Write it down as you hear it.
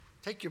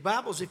Take your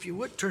Bibles, if you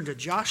would, turn to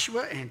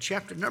Joshua and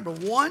chapter number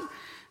 1.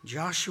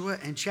 Joshua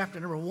and chapter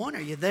number 1.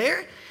 Are you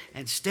there?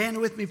 And stand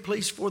with me,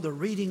 please, for the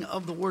reading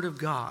of the Word of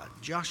God.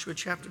 Joshua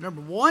chapter number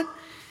 1.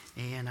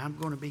 And I'm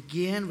going to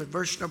begin with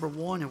verse number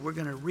 1, and we're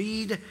going to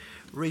read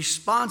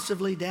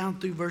responsively down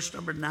through verse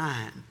number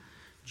 9.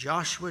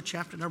 Joshua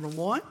chapter number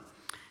 1,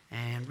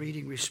 and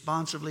reading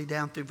responsively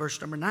down through verse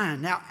number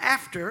 9. Now,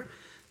 after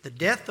the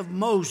death of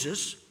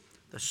Moses,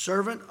 the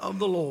servant of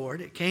the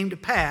Lord, it came to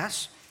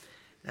pass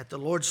that the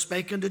Lord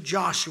spake unto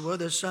Joshua,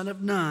 the son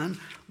of Nun,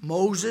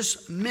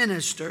 Moses'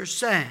 minister,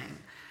 saying,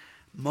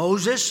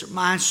 Moses,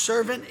 my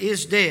servant,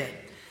 is dead.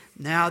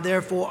 Now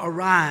therefore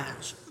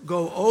arise,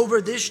 go over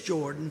this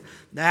Jordan,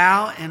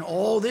 thou and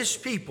all this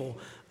people,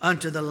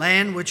 unto the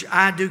land which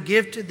I do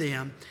give to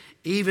them,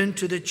 even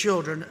to the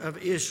children of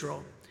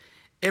Israel.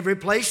 Every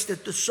place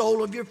that the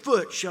sole of your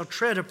foot shall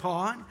tread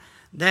upon,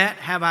 that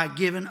have I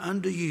given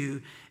unto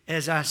you,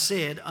 as I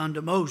said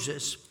unto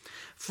Moses.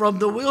 From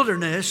the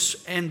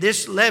wilderness and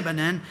this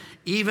Lebanon,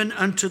 even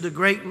unto the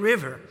great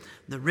river,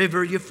 the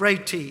river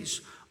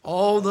Euphrates,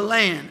 all the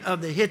land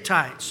of the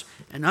Hittites,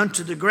 and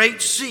unto the great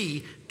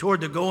sea,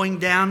 toward the going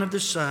down of the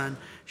sun,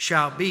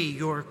 shall be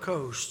your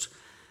coast.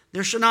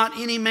 There shall not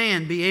any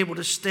man be able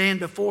to stand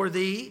before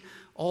thee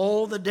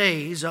all the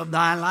days of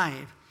thy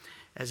life.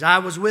 As I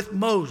was with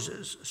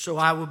Moses, so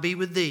I will be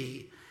with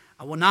thee.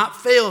 I will not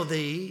fail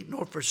thee,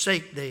 nor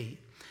forsake thee.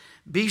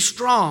 Be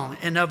strong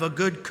and of a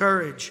good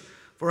courage.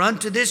 For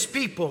unto this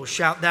people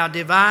shalt thou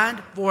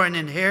divide for an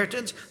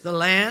inheritance the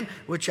land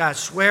which I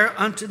swear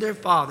unto their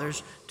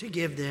fathers to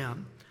give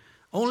them.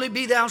 Only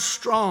be thou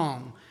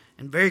strong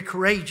and very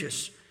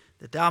courageous,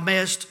 that thou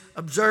mayest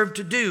observe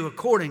to do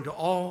according to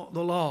all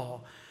the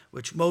law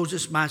which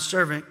Moses my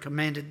servant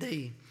commanded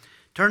thee.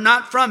 Turn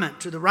not from it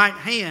to the right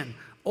hand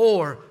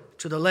or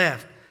to the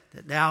left,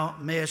 that thou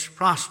mayest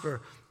prosper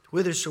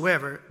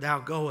whithersoever thou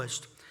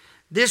goest.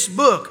 This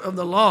book of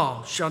the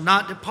law shall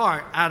not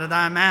depart out of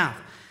thy mouth,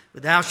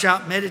 but thou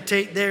shalt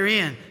meditate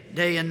therein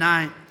day and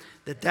night,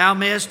 that thou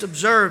mayest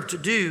observe to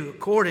do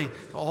according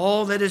to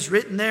all that is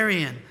written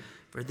therein.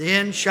 For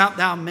then shalt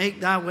thou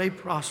make thy way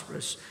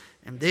prosperous,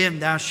 and then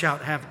thou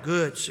shalt have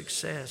good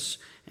success.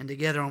 And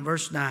together on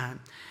verse 9.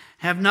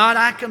 Have not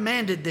I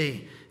commanded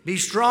thee? Be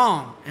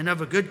strong and of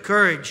a good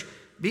courage.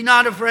 Be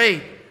not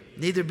afraid,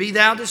 neither be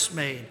thou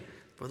dismayed.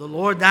 For the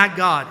Lord thy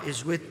God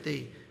is with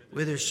thee,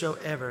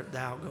 whithersoever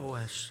thou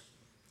goest.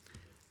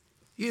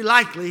 You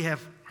likely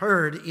have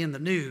heard in the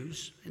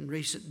news in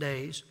recent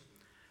days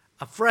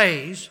a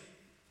phrase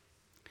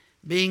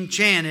being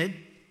chanted,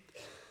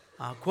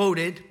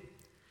 quoted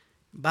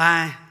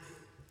by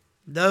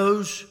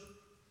those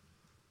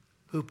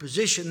who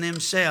position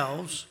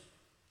themselves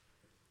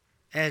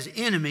as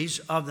enemies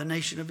of the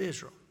nation of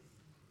Israel.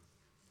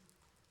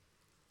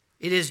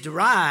 It is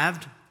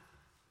derived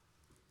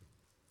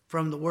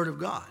from the Word of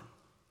God.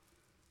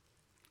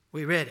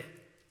 We read it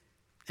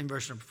in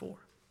verse number 4.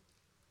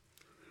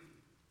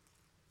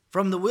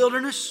 From the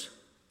wilderness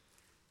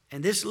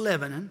and this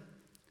Lebanon,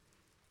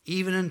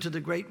 even unto the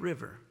great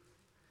river,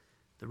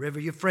 the river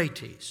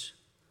Euphrates,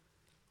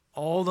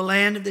 all the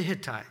land of the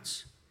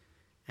Hittites,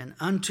 and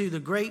unto the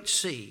great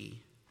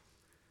sea,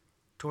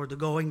 toward the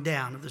going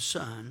down of the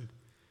sun,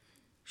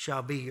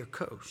 shall be your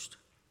coast.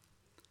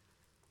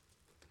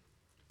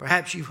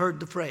 Perhaps you've heard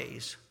the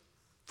phrase,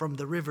 from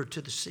the river to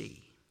the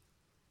sea,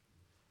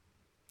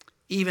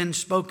 even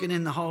spoken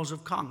in the halls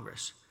of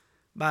Congress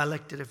by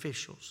elected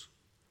officials.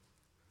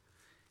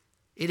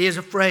 It is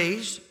a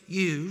phrase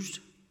used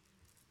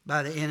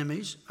by the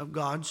enemies of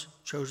God's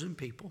chosen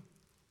people.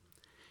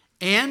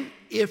 And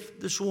if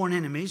the sworn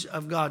enemies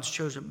of God's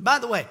chosen, by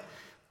the way,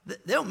 they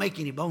don't make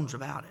any bones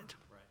about it.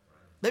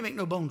 They make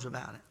no bones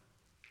about it.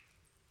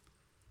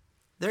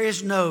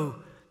 There's no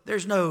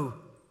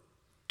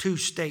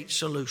two-state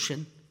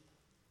solution.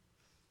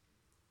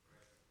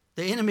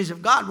 The enemies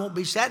of God won't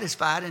be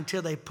satisfied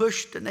until they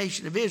push the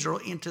nation of Israel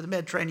into the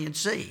Mediterranean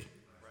Sea.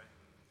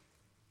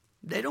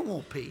 They don't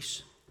want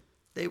peace.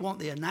 They want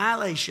the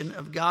annihilation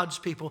of God's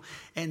people.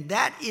 And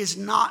that is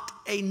not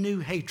a new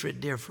hatred,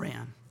 dear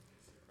friend.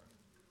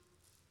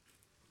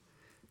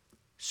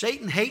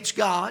 Satan hates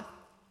God,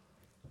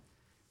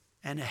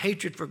 and a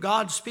hatred for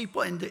God's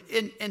people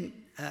and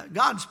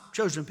God's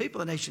chosen people,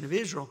 the nation of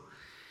Israel,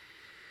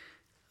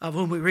 of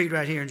whom we read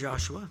right here in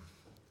Joshua,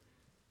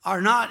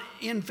 are not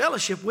in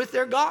fellowship with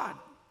their God.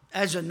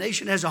 As a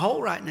nation as a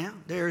whole right now,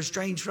 they're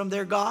estranged from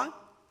their God.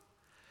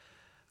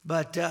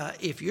 But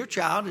if your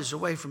child is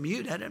away from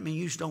you, that doesn't mean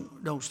you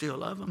don't still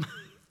love them.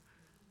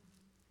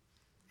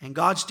 And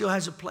God still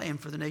has a plan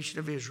for the nation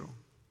of Israel.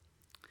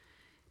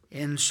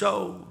 And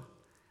so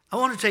I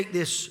want to take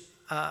this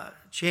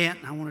chant,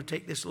 and I want to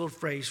take this little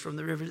phrase, from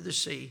the river to the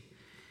sea.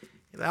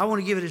 I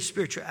want to give it a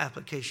spiritual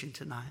application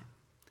tonight.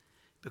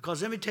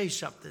 Because let me tell you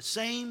something. The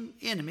same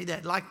enemy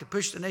that liked to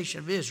push the nation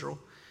of Israel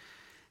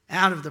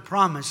out of the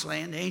promised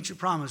land, the ancient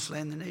promised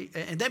land.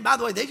 And they, by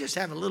the way, they just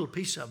have a little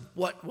piece of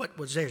what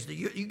was theirs.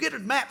 You get a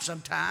map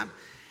sometime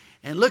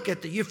and look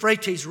at the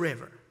Euphrates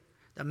River.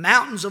 the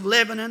mountains of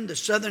Lebanon, the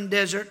southern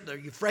desert, the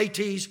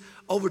Euphrates,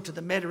 over to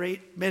the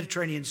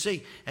Mediterranean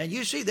Sea. And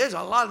you see, there's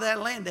a lot of that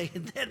land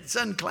that's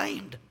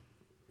unclaimed.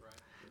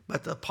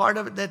 But the part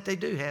of it that they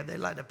do have, they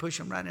like to push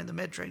them right into the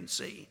Mediterranean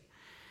Sea.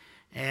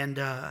 And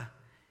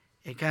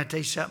it kind of tells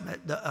you something.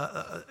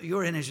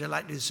 Your enemies would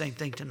like to do the same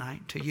thing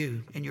tonight to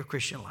you in your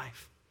Christian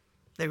life.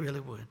 They really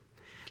would.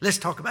 Let's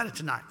talk about it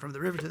tonight, from the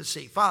river to the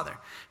sea. Father,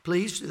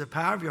 please, through the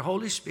power of your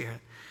Holy Spirit,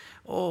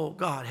 oh,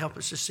 God, help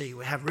us to see.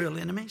 We have real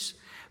enemies,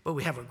 but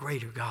we have a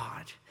greater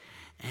God.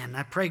 And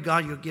I pray,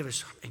 God, you'll give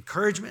us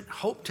encouragement,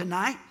 hope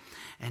tonight,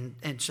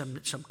 and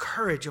some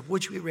courage, of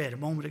which we read a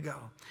moment ago.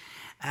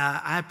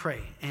 I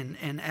pray,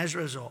 and as a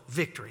result,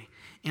 victory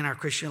in our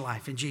Christian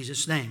life. In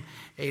Jesus' name,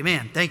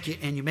 amen. Thank you,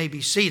 and you may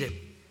be seated.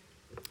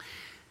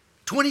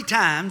 20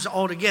 times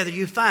altogether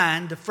you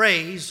find the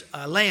phrase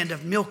land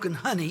of milk and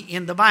honey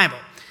in the Bible.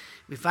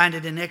 We find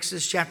it in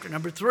Exodus chapter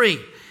number 3,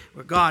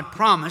 where God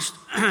promised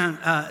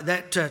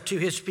that to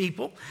his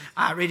people.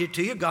 I read it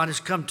to you. God has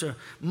come to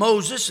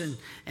Moses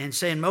and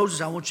saying,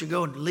 Moses, I want you to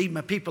go and lead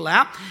my people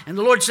out. And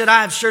the Lord said,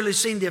 I have surely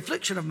seen the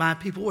affliction of my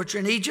people which are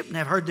in Egypt, and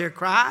have heard their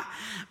cry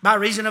by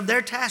reason of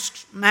their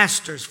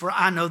taskmasters, for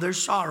I know their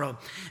sorrow.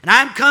 And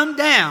I am come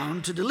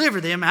down to deliver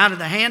them out of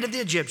the hand of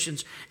the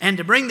Egyptians, and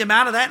to bring them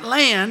out of that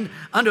land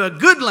unto a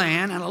good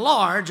land, and a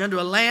large, unto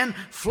a land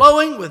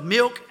flowing with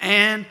milk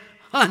and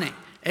honey.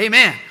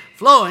 Amen.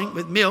 Flowing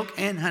with milk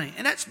and honey.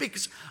 And that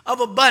speaks of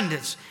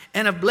abundance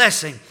and of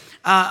blessing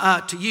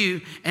to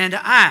you and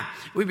to I.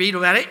 We read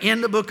about it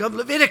in the book of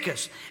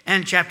Leviticus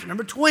and chapter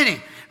number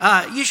 20.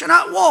 You shall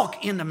not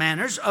walk in the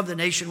manners of the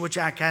nation which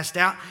I cast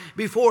out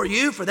before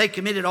you, for they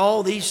committed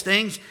all these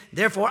things.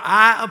 Therefore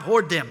I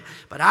abhorred them.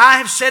 But I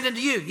have said unto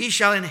you, ye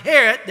shall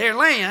inherit their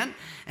land,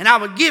 and I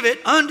will give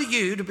it unto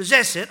you to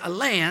possess it, a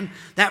land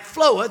that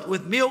floweth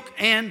with milk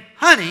and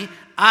honey.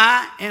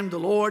 I am the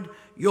Lord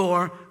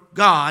your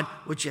God,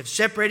 which have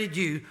separated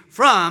you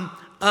from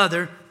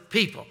other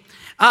people.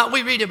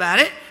 We read about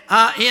it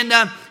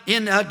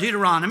in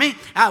Deuteronomy.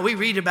 We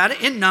read about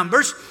it in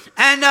Numbers.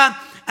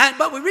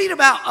 But we read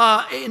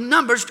about in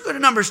Numbers, go to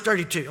Numbers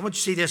 32. I want you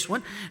to see this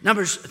one.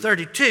 Numbers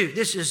 32.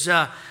 This is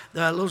the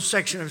little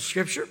section of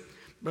Scripture.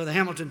 Brother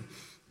Hamilton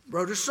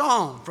wrote a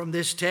song from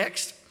this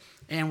text,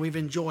 and we've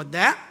enjoyed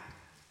that.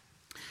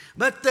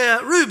 But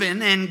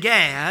Reuben and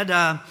Gad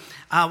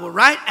were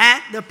right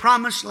at the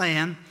promised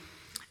land.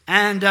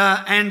 And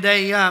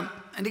they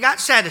got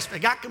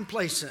satisfied, got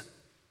complacent.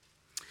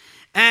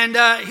 And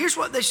here's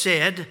what they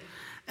said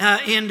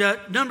in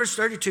Numbers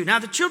 32. Now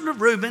the children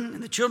of Reuben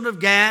and the children of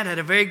Gad had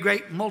a very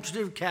great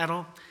multitude of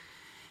cattle.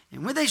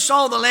 And when they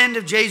saw the land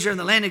of Jazer and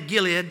the land of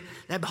Gilead,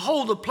 that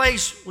behold, the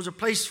place was a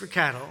place for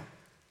cattle.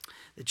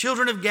 The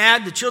children of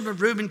Gad, the children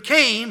of Reuben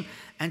came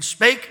and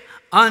spake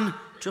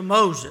unto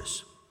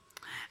Moses,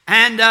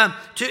 and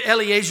to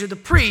Eleazar the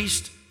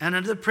priest, and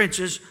unto the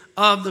princes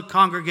of the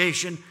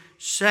congregation,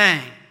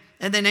 saying,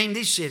 and they named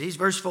these cities,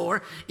 verse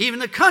 4, even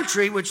the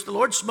country which the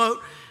Lord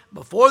smote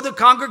before the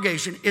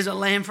congregation is a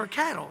land for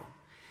cattle,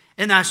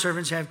 and thy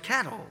servants have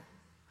cattle.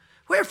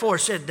 Wherefore,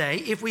 said they,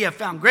 if we have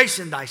found grace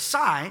in thy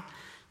sight,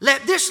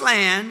 let this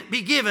land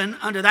be given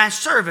unto thy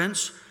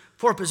servants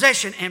for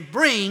possession, and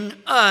bring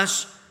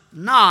us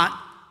not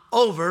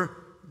over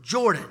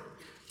Jordan.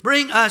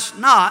 Bring us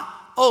not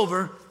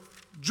over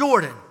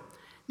Jordan.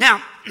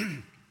 Now,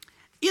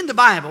 in the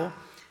Bible,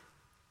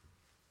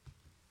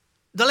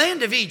 the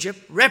land of Egypt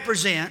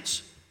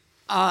represents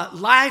a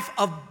life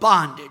of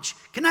bondage.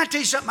 Can I tell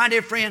you something, my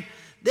dear friend?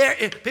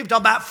 People talk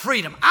about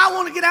freedom. I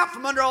want to get out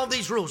from under all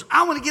these rules.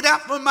 I want to get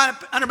out from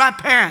under my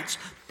parents'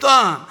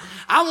 thumb.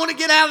 I want to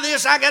get out of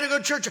this. I got to go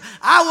to church.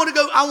 I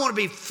want to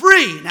be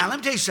free. Now, let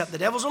me tell you something. The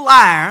devil's a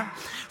liar.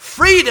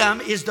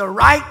 Freedom is the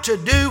right to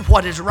do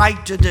what is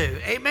right to do.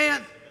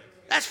 Amen?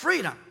 That's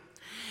freedom.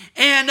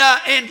 And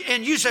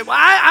you say, well,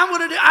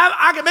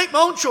 I can make my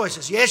own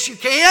choices. Yes, you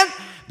can.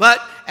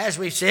 But as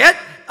we said,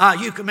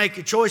 you can make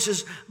your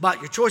choices, but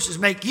your choices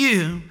make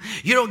you.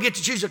 You don't get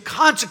to choose the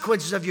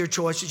consequences of your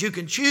choices. You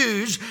can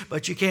choose,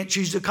 but you can't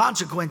choose the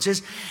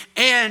consequences.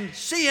 And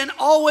sin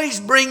always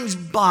brings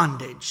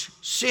bondage.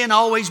 Sin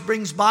always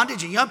brings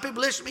bondage. And young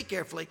people, listen to me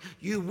carefully.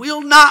 You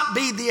will not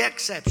be the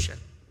exception.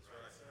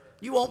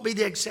 You won't be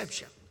the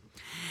exception.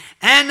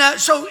 And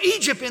so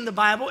Egypt in the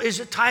Bible is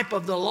a type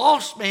of the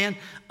lost man,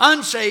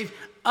 unsaved,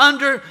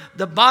 under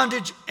the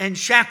bondage and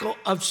shackle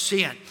of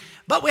sin.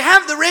 But we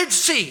have the Red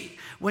Sea.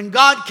 When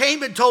God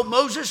came and told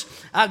Moses,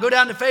 go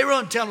down to Pharaoh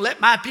and tell him, let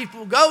my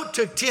people go. It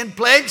took 10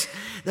 plagues.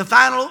 The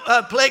final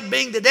plague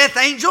being the death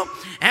angel.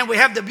 And we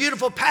have the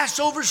beautiful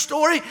Passover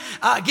story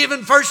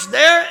given first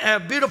there. A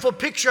beautiful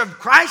picture of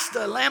Christ,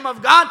 the Lamb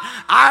of God,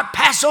 our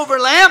Passover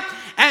lamb.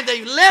 And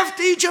they left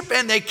Egypt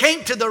and they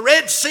came to the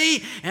Red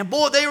Sea. And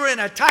boy, they were in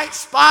a tight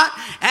spot.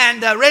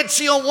 And the Red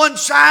Sea on one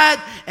side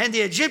and the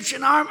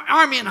Egyptian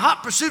army in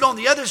hot pursuit on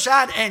the other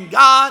side. And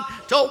God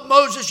told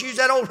Moses, use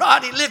that old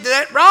rod. He lifted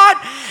that rod.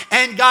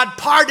 And God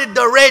parted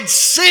the Red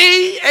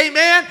Sea.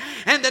 Amen.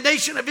 And the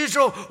nation of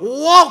Israel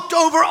walked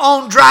over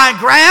on dry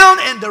ground.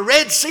 And the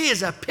Red Sea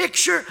is a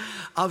picture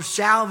of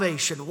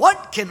salvation.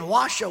 What can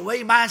wash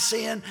away my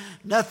sin?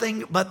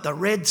 Nothing but the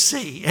Red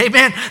Sea.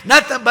 Amen.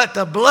 Nothing but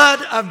the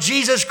blood of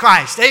Jesus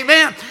Christ.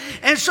 Amen.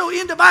 And so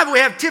in the Bible we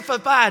have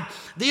typified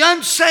the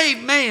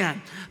unsaved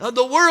man,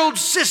 the world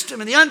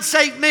system and the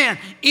unsaved man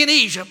in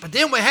Egypt. But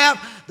then we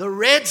have the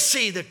Red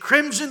Sea, the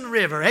Crimson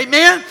River.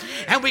 Amen.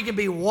 And we can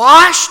be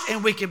washed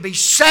and we can be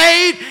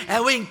saved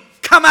and we can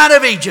come out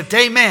of Egypt.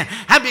 Amen.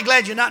 How many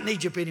glad you're not in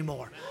Egypt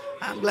anymore?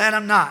 I'm glad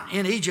I'm not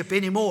in Egypt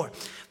anymore.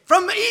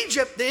 From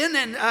Egypt then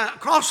and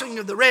crossing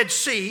of the Red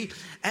Sea,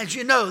 as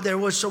you know, there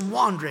was some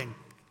wandering.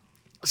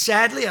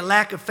 Sadly, a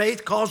lack of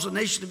faith caused the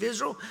nation of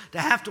Israel to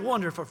have to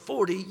wander for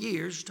 40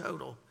 years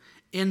total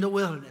in the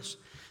wilderness.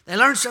 They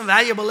learned some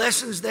valuable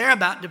lessons there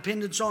about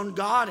dependence on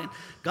God, and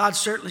God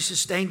certainly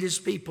sustained his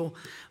people.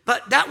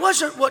 But that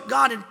wasn't what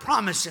God had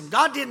promised him.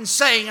 God didn't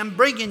say, I'm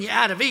bringing you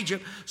out of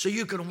Egypt so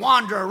you can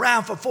wander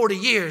around for 40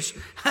 years.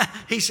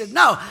 He said,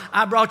 no,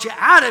 I brought you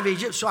out of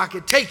Egypt so I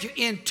could take you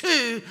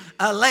into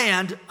a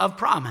land of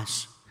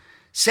promise.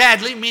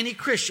 Sadly, many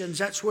Christians,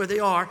 that's where they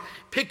are,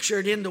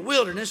 pictured in the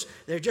wilderness.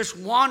 They're just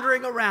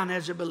wandering around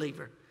as a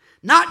believer.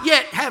 Not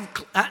yet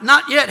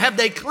have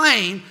they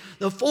claimed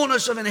the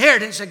fullness of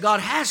inheritance that God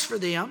has for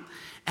them.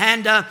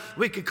 And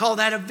we could call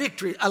that a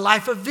victory, a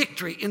life of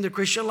victory in the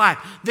Christian life.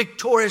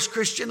 Victorious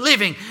Christian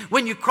living.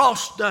 When you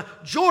cross the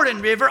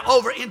Jordan River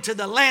over into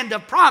the land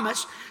of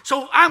promise.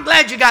 So I'm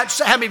glad you got,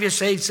 how many of you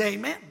saved? Say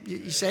amen.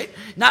 You say,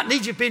 not in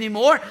Egypt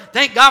anymore.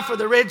 Thank God for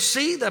the Red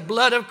Sea, the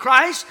blood of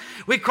Christ.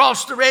 We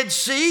crossed the Red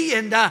Sea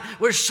and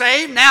we're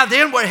saved. Now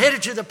then we're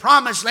headed to the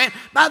promised land.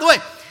 By the way,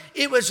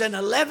 it was an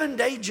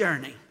 11-day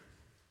journey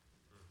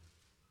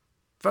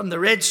from the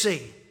Red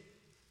Sea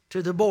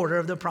to the border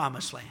of the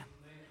promised land.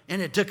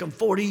 And it took them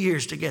 40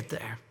 years to get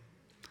there.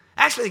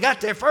 Actually, they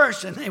got there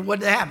first, and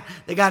what happened?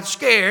 They got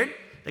scared,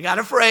 they got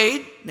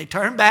afraid, they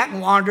turned back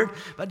and wandered,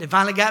 but they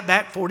finally got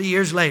back 40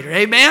 years later.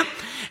 Amen?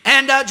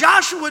 And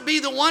Joshua would be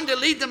the one to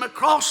lead them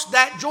across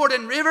that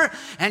Jordan River.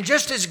 And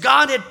just as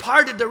God had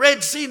parted the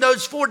Red Sea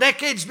those 4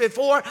 decades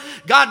before,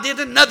 God did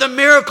another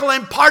miracle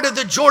and parted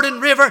the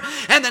Jordan River.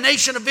 And the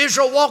nation of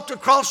Israel walked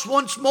across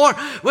once more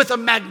with a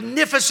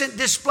magnificent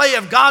display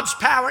of God's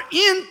power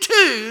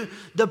into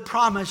the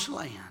promised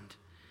land.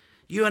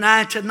 You and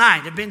I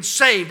tonight have been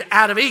saved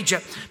out of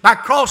Egypt by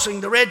crossing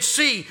the Red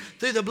Sea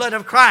through the blood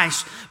of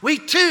Christ. We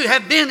too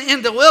have been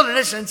in the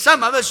wilderness, and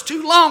some of us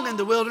too long in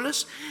the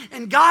wilderness.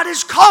 And God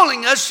is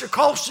calling us to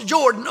cross the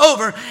Jordan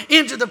over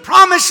into the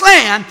promised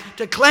land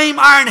to claim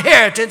our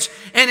inheritance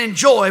and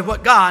enjoy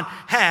what God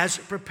has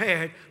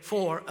prepared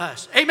for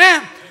us.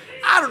 Amen.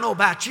 I don't know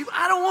about you.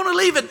 I don't want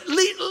to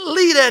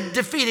lead a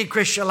defeated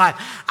Christian life.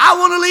 I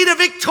want to lead a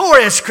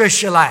victorious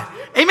Christian life.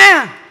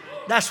 Amen.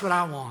 That's what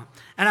I want.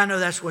 And I know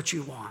that's what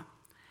you want.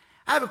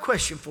 I have a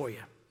question for you.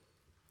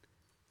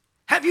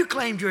 Have you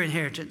claimed your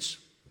inheritance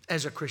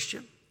as a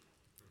Christian?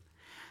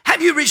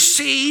 Have you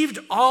received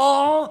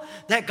all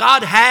that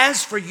God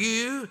has for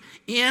you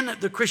in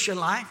the Christian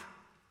life?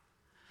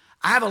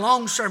 I have a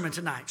long sermon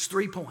tonight. It's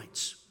 3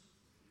 points.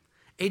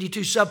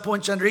 82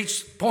 subpoints under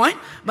each point.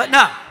 But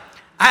no,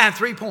 I have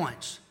 3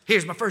 points.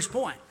 Here's my first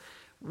point.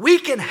 We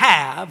can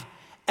have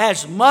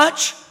as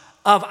much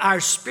of our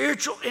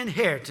spiritual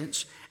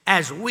inheritance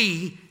as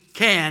we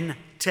can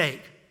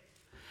take.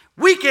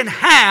 We can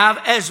have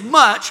as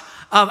much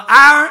of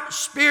our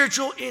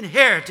spiritual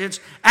inheritance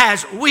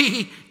as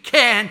we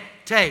can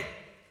take.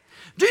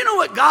 Do you know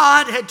what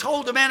God had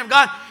told the man of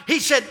God? He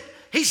said,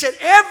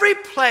 every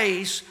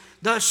place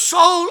the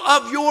sole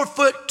of your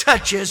foot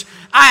touches,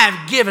 I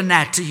have given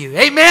that to you.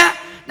 Amen?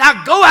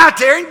 Now go out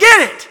there and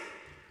get it.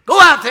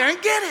 Go out there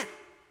and get it.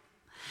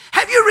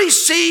 Have you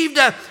received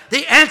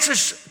the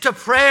answers to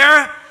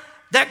prayer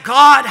that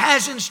God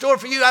has in store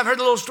for you? I've heard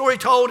a little story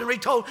told and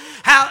retold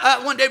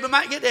how one day we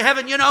might get to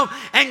heaven,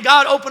 and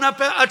God open up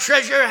a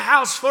treasure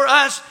house for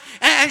us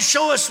and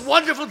show us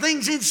wonderful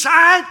things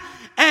inside.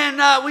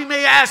 And we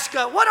may ask,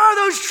 what are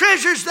those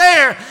treasures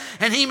there?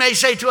 And he may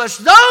say to us,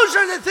 those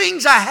are the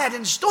things I had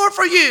in store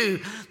for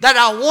you that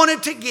I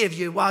wanted to give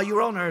you while you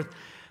were on earth,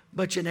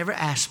 but you never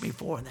asked me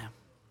for them.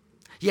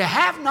 You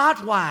have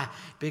not. Why?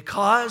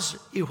 Because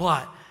you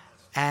what?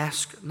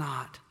 Ask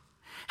not.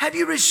 Have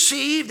you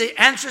received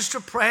the answers to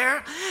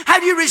prayer?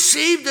 Have you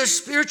received the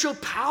spiritual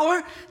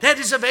power that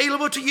is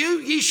available to you?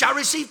 Ye shall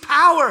receive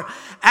power.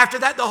 After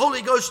that, the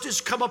Holy Ghost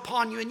is come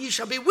upon you, and ye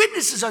shall be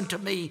witnesses unto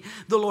me,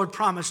 the Lord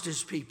promised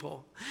his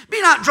people.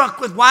 Be not drunk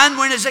with wine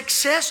wherein is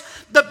excess,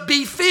 but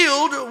be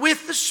filled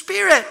with the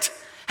Spirit.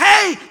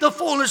 Hey, the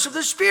fullness of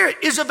the Spirit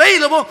is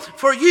available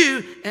for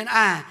you and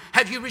I.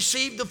 Have you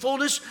received the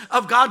fullness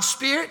of God's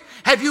Spirit?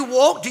 Do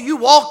you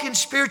walk in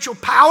spiritual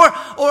power,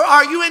 or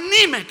are you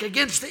anemic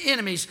against the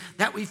enemies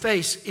that we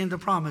face in the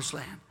promised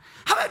land?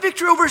 How about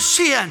victory over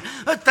sin?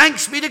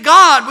 Thanks be to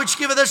God, which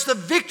giveth us the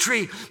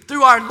victory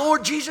through our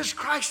Lord Jesus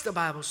Christ, the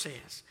Bible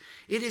says.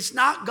 It is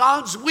not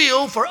God's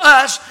will for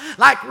us,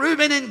 like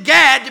Reuben and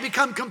Gad, to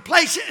become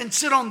complacent and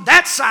sit on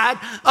that side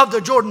of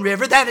the Jordan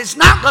River. That is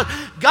not God.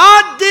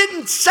 God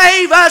didn't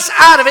save us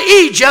out of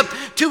Egypt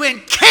to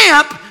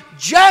encamp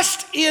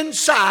just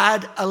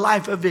inside a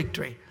life of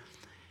victory.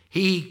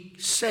 He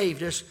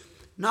saved us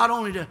not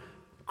only to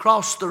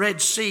cross the Red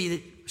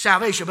Sea,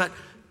 salvation, but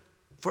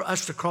for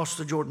us to cross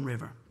the Jordan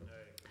River.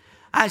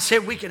 I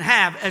said we can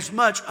have as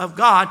much of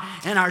God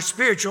and our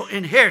spiritual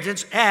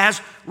inheritance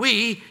as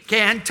we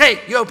can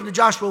take. You open to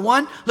Joshua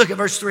 1, look at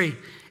verse 3.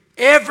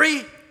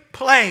 Every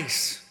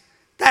place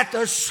that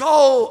the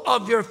sole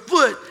of your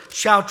foot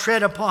shall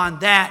tread upon,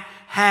 that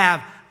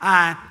have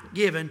I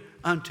given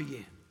unto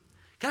you.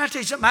 Can I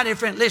tell you something, my dear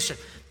friend? Listen,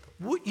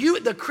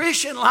 the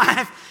Christian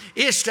life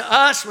is to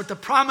us what the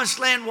promised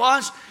land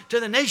was to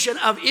the nation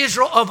of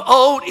Israel of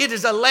old. It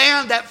is a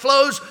land that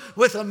flows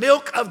with the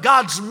milk of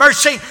God's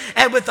mercy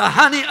and with the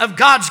honey of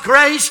God's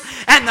grace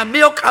and the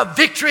milk of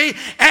victory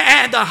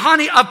and the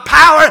honey of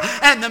power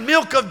and the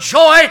milk of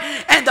joy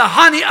and the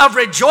honey of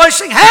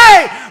rejoicing.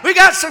 Hey, we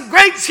got some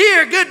grapes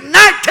here. Good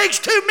night. Takes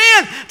two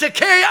men to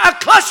carry a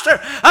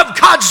cluster of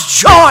God's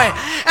joy.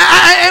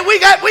 And we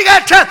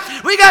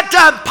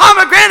got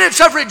pomegranates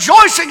of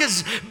rejoicing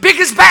as big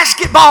as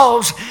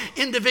basketballs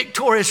in the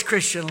victorious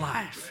Christian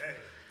life.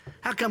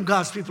 How come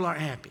God's people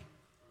aren't happy?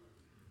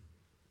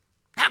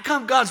 How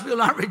come God's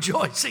people aren't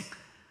rejoicing?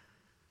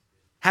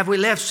 Have we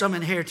left some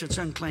inheritance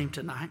unclaimed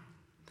tonight?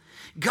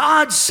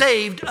 God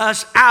saved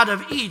us out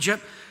of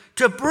Egypt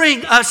to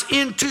bring us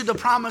into the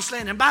promised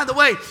land. And by the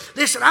way,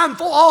 listen, I'm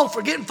all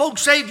for getting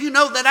folks saved. You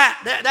know that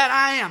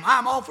I am.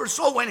 I'm all for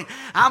soul winning.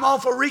 I'm all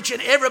for reaching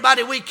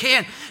everybody we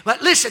can.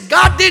 But listen,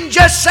 God didn't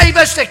just save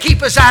us to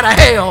keep us out of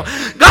hell.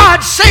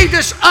 God saved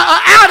us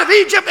out of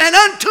Egypt and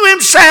unto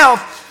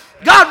himself.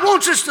 God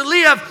wants us to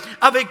live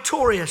a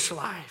victorious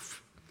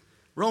life.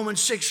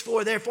 Romans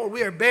 6:4, therefore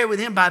we are buried with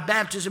him by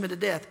baptism into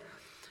death,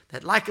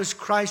 that like as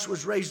Christ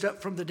was raised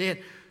up from the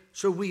dead,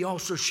 so we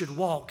also should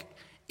walk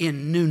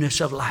in newness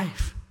of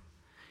life.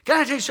 Can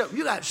I tell you something?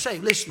 You got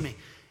saved. Listen to me.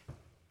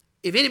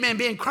 If any man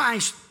be in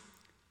Christ,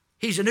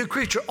 he's a new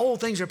creature.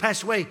 Old things are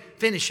passed away.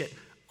 Finish it.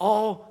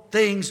 All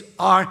things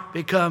are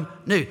become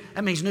new.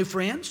 That means new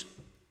friends,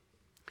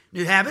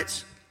 new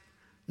habits,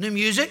 new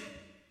music,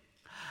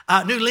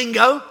 new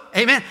lingo.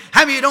 Amen.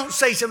 How many of you don't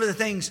say some of the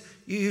things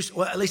you used,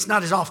 well, at least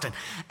not as often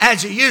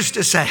as you used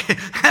to say?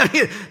 How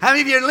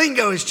many of your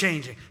lingo is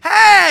changing?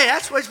 Hey,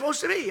 that's the way it's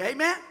supposed to be.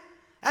 Amen.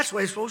 That's the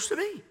way it's supposed to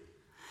be.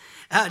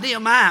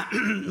 Nehemiah,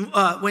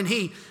 when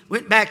he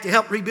went back to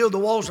help rebuild the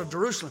walls of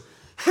Jerusalem,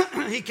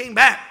 he came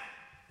back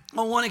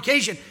on one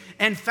occasion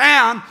and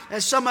found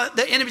that some of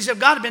the enemies of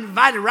God had been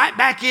invited right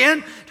back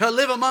in to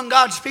live among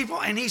God's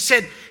people. And he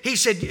said,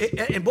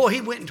 and boy,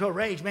 he went into a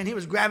rage, man. He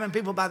was grabbing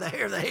people by the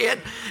hair of the head,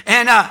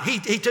 and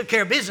he took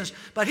care of business.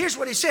 But here's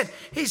what he said.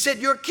 He said,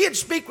 your kids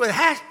speak with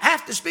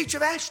half the speech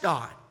of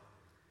Ashdod.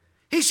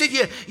 He said,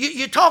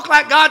 you talk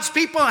like God's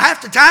people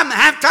half the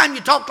time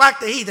you talk like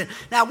the heathen.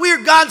 Now,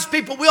 we're God's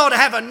people. We ought to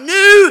have a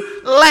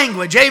new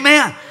language.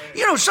 Amen.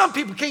 You know, some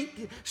people can't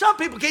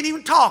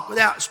even talk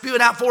without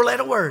spewing out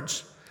 4-letter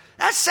words.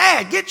 That's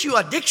sad. Get you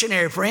a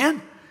dictionary,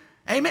 friend.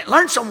 Amen.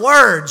 Learn some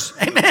words.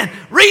 Amen.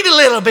 Read a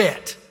little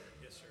bit.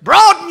 Yes,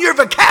 broaden your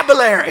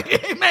vocabulary.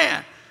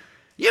 Amen.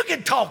 You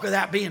can talk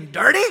without being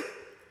dirty.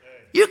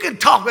 You can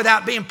talk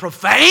without being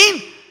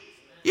profane.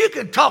 You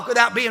can talk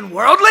without being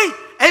worldly.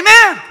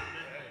 Amen.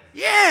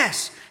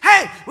 Yes.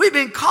 Hey, we've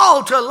been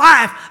called to a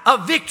life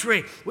of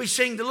victory. We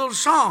sing the little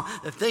song,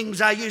 the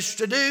things I used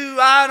to do,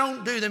 I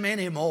don't do them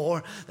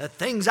anymore. The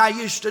things I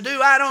used to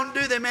do, I don't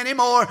do them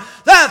anymore.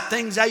 The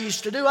things I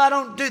used to do, I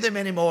don't do them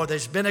anymore.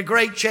 There's been a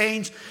great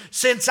change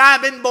since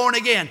I've been born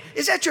again.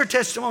 Is that your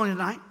testimony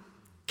tonight?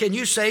 Can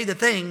you say the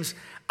things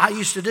I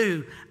used to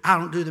do, I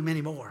don't do them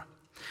anymore?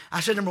 I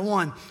said, number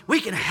one,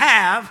 we can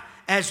have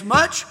as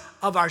much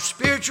of our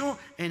spiritual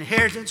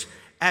inheritance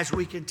as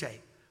we can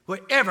take,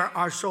 wherever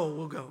our soul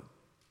will go.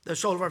 The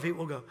soul of our feet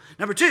will go.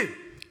 Number two,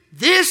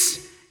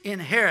 this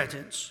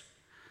inheritance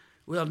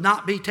will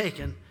not be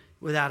taken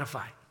without a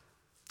fight.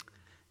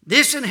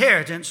 This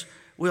inheritance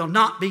will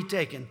not be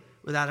taken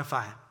without a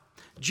fight.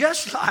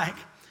 Just like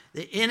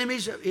the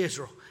enemies of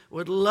Israel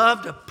would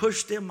love to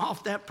push them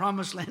off that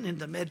promised land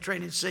into the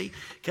Mediterranean Sea.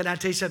 Can I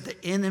tell you something?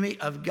 The enemy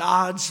of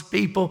God's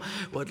people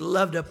would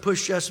love to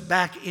push us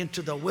back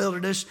into the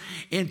wilderness,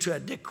 into a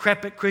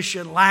decrepit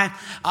Christian life,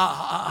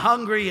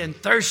 hungry and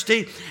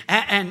thirsty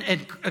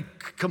and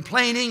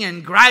complaining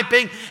and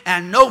griping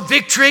and no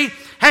victory.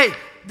 Hey,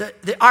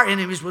 our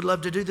enemies would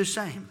love to do the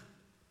same.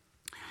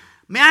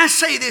 May I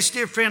say this,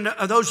 dear friend,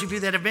 of those of you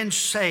that have been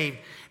saved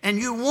and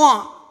you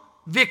want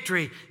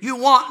victory, you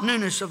want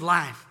newness of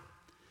life.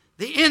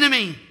 The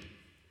enemy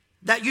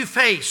that you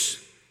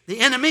face,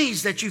 the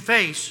enemies that you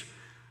face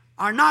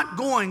are not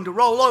going to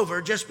roll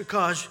over just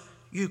because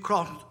you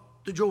crossed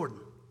the Jordan.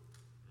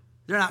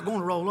 They're not going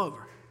to roll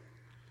over.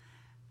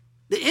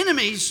 The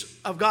enemies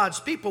of God's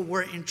people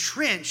were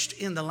entrenched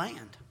in the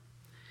land.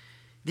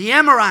 The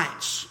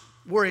Amorites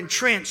were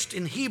entrenched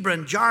in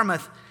Hebron,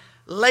 Jarmuth,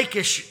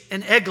 Lachish,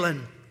 and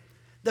Eglon.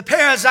 The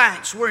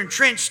Perizzites were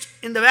entrenched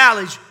in the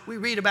valleys we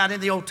read about in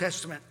the Old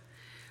Testament.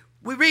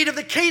 We read of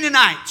the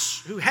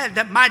Canaanites who had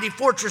that mighty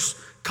fortress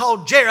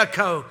called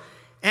Jericho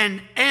and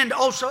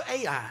also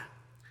Ai.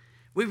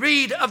 We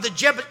read of the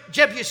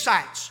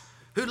Jebusites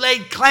who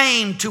laid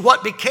claim to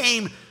what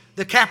became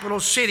the capital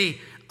city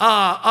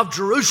of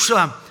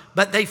Jerusalem,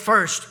 but they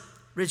first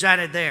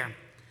resided there.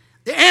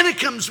 The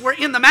Anakims were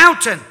in the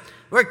mountain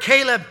where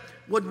Caleb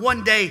would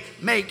one day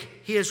make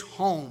his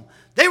home.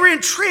 They were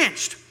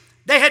entrenched.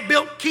 They had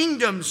built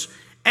kingdoms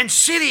and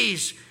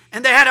cities,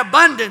 and they had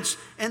abundance,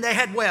 and they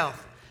had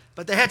wealth.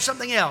 But they had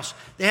something else.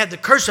 They had the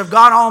curse of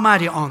God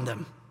Almighty on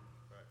them.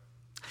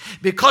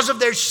 Because of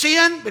their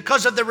sin,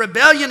 because of the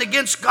rebellion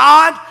against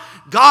God,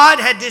 God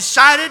had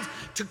decided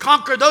to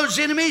conquer those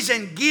enemies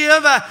and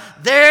give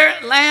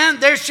their land,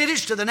 their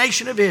cities to the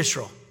nation of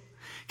Israel.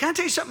 Can I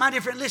tell you something mighty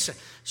different? Listen,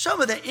 some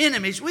of the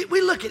enemies, we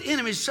look at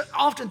enemies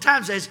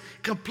oftentimes as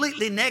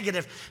completely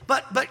negative.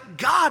 But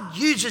God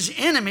uses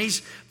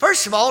enemies,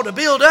 first of all, to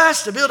build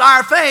us, to build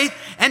our faith,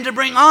 and to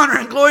bring honor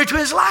and glory to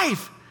His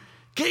life.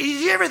 Did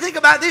you ever think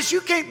about this?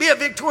 You can't be a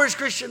victorious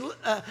Christian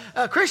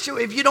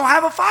if you don't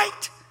have a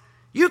fight.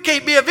 You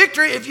can't be a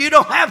victory if you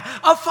don't have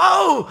a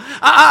foe.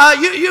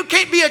 You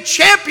can't be a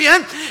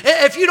champion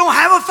if you don't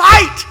have a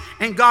fight.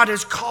 And God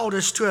has called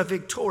us to a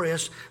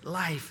victorious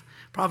life.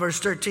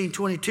 Proverbs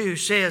 13:22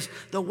 says,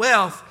 the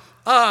wealth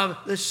of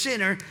the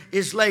sinner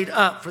is laid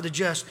up for the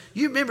just.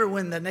 You remember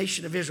when the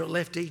nation of Israel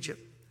left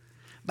Egypt?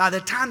 By the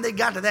time they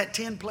got to that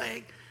 10th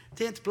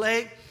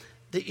plague,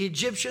 the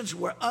Egyptians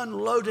were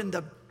unloading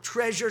the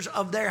treasures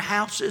of their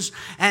houses,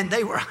 and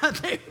they were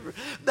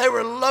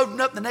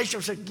loading up the nation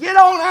and said, get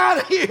on out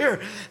of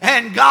here.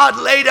 And God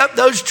laid up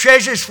those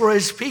treasures for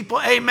His people.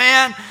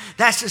 Amen.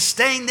 That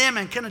sustained them.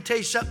 And can I tell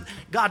you something?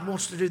 God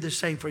wants to do the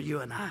same for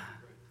you and I.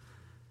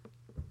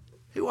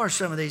 Who are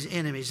some of these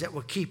enemies that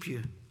will keep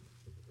you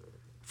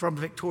from a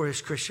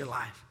victorious Christian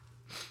life?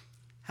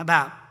 How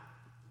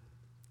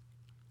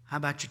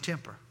about your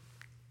temper?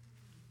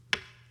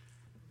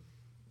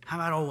 How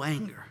about old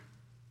anger?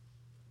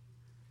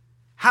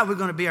 How are we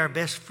going to be our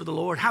best for the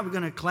Lord? How are we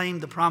going to claim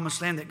the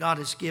promised land that God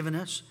has given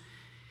us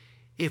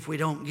if we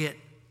don't get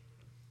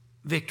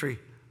victory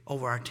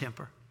over our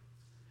temper?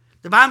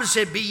 The Bible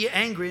said, be ye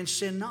angry and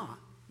sin not.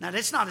 Now,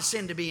 that's not a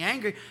sin to be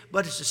angry,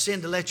 but it's a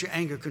sin to let your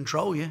anger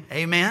control you.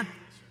 Amen?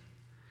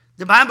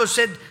 The Bible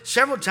said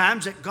several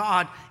times that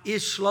God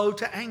is slow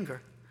to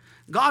anger.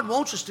 God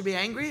wants us to be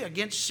angry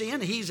against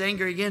sin. He's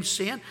angry against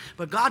sin.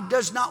 But God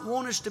does not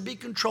want us to be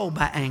controlled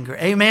by anger.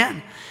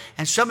 Amen?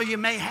 And some of you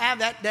may have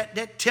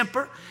that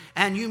temper,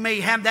 and you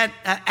may have that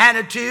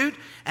attitude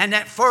and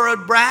that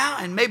furrowed brow,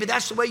 and maybe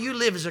that's the way you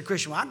live as a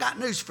Christian. Well, I got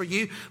news for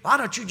you. Why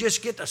don't you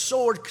just get the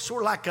sword,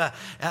 sort of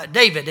like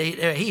David.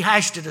 He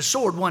hasted a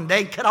sword one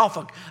day, cut off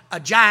a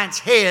giant's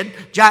head,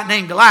 giant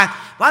named Goliath.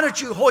 Why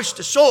don't you hoist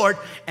a sword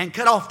and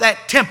cut off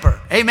that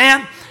temper?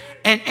 Amen?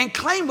 And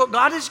claim what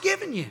God has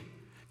given you.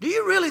 Do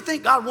you really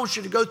think God wants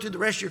you to go through the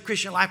rest of your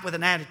Christian life with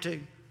an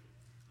attitude?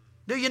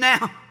 Do you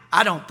now?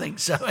 I don't think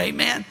so.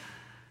 Amen.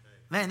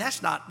 Man,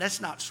 that's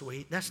not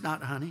sweet. That's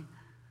not honey.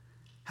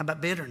 How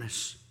about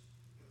bitterness?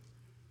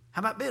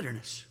 How about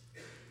bitterness?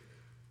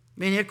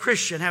 Many a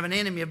Christian have an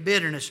enemy of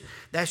bitterness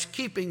that's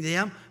keeping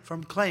them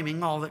from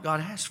claiming all that God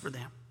has for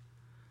them.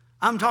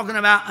 I'm talking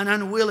about an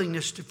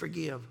unwillingness to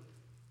forgive.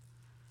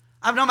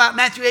 I'm talking about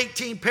Matthew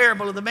 18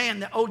 parable of the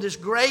man that owed this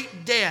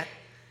great debt.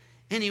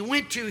 And he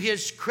went to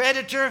his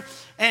creditor,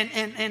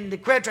 and the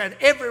creditor had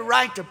every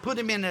right to put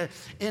him in a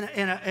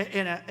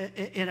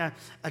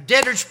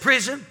debtor's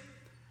prison,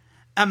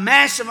 a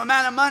massive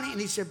amount of money.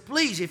 And he said,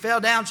 please, he fell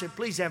down and said,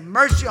 please have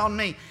mercy on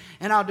me,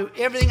 and I'll do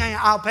everything.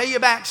 I'll pay you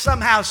back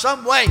somehow,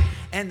 some way.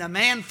 And the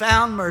man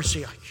found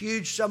mercy, a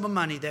huge sum of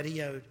money that he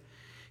owed.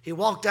 He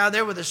walked out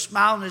there with a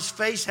smile on his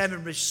face,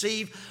 having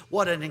received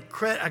what an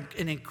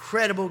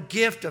incredible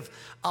gift of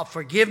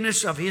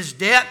forgiveness of his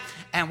debt,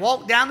 and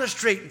walked down the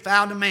street and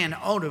found a man that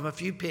owed him a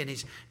few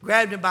pennies.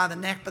 Grabbed him by the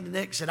neck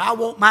and said, I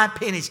want my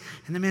pennies.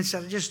 And the man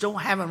said, I just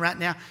don't have them right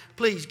now.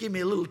 Please give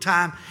me a little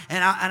time,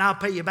 and I'll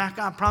pay you back,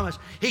 I promise.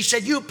 He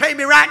said, you'll pay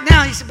me right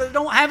now. He said, but I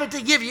don't have it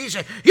to give you. He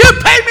said, you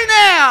pay me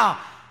now.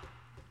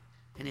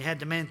 And he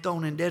had the man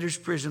thrown in debtor's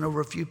prison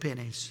over a few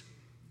pennies.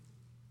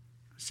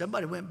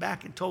 Somebody went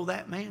back and told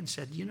that man,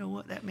 said, you know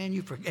what, that man,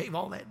 you forgave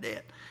all that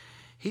debt.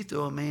 He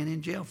threw a man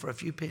in jail for a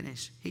few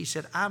pennies. He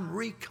said, I'm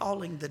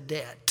recalling the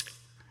debt.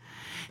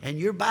 And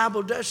your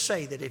Bible does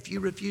say that if you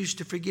refuse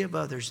to forgive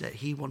others, that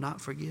He will not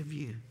forgive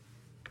you.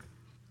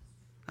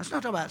 That's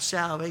not talking about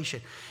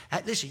salvation.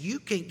 Listen, you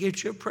can't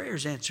get your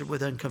prayers answered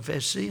with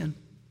unconfessed sin.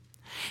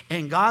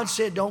 And God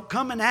said, don't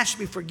come and ask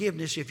me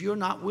forgiveness if you're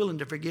not willing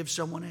to forgive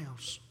someone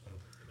else.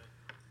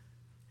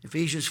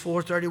 Ephesians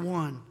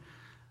 4:31.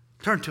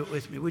 Turn to it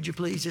with me, would you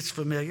please? It's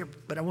familiar,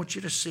 but I want you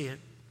to see it.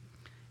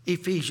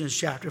 Ephesians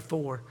chapter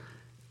 4.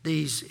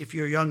 These, if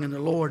you're young in the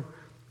Lord,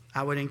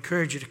 I would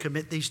encourage you to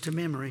commit these to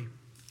memory.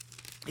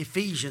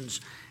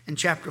 Ephesians in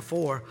chapter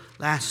 4,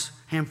 last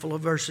handful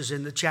of verses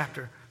in the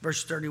chapter,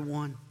 verse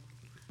 31.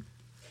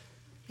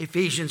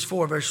 Ephesians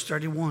 4, verse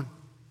 31.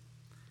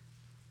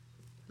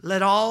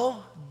 Let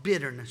all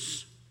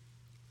bitterness.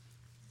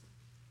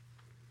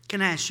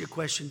 Can I ask you a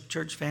question,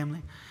 church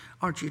family?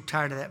 Aren't you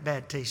tired of that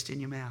bad taste in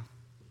your mouth?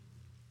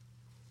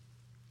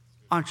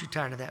 Aren't you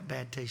tired of that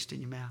bad taste in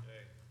your mouth?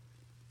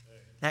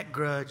 That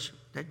grudge,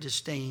 that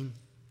disdain.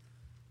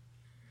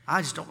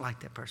 I just don't like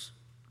that person.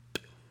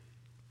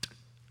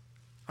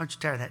 Aren't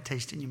you tired of that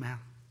taste in your mouth?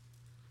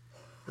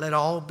 Let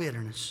all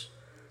bitterness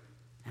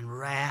and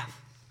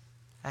wrath,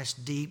 that's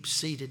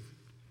deep-seated,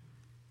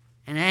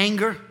 and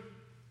anger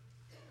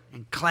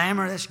and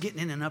clamor, that's getting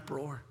in an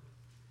uproar,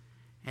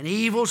 and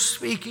evil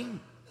speaking,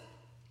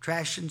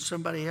 trashing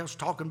somebody else,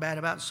 talking bad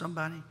about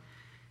somebody,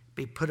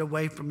 be put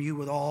away from you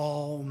with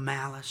all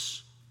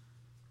malice.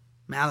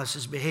 Malice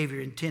is behavior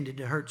intended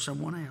to hurt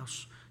someone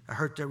else, to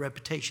hurt their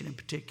reputation in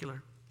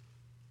particular.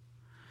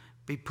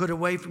 Be put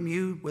away from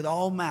you with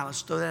all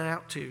malice. Throw that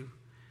out too.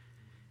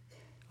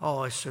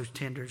 Oh, it's so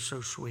tender, it's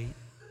so sweet.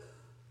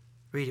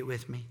 Read it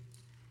with me.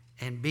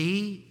 And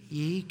be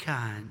ye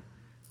kind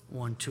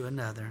one to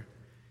another,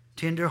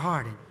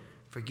 tender-hearted,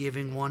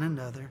 forgiving one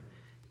another,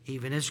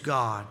 even as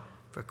God,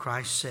 for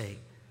Christ's sake,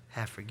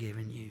 hath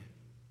forgiven you.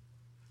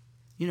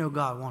 You know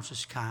God wants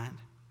us kind.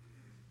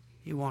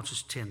 He wants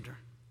us tender.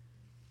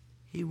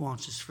 He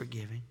wants us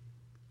forgiving.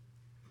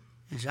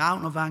 He says, I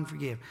don't know if I can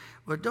forgive.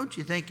 Well, don't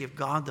you think if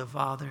God the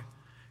Father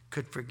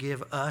could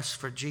forgive us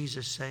for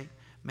Jesus' sake,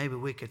 maybe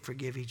we could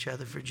forgive each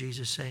other for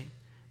Jesus' sake?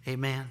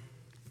 Amen.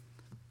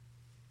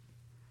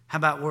 How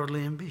about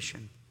worldly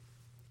ambition?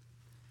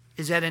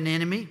 Is that an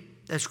enemy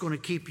that's going to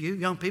keep you?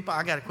 Young people,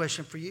 I got a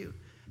question for you.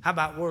 How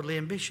about worldly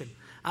ambition?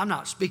 I'm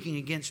not speaking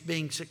against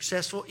being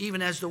successful,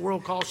 even as the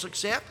world calls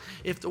success.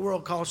 If the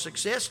world calls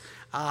success,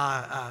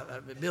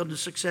 building a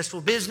successful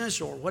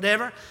business or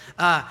whatever,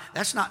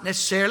 that's not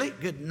necessarily.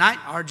 Good night,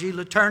 R.G.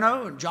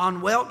 Letourneau and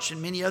John Welch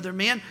and many other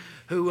men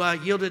who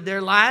yielded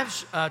their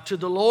lives to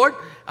the Lord.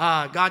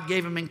 God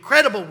gave them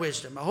incredible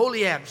wisdom.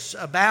 Holy abs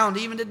abound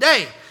even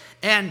today.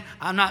 And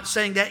I'm not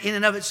saying that in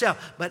and of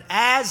itself, but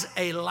as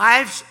a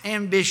life's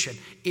ambition,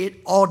 it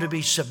ought to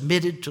be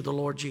submitted to the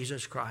Lord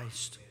Jesus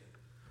Christ.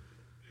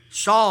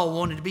 Saul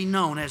wanted to be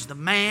known as the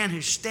man who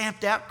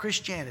stamped out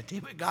Christianity,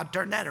 but God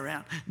turned that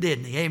around,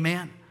 didn't he?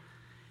 Amen.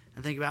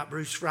 And think about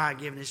Bruce Fry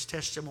giving his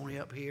testimony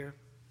up here.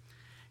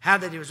 How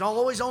that he was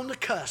always on the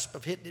cusp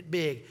of hitting it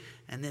big.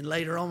 And then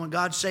later on when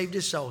God saved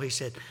his soul, he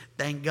said,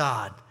 thank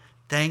God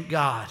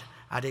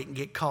I didn't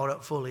get caught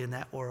up fully in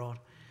that world.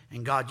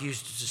 And God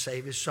used it to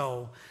save his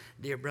soul.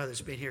 Dear brother's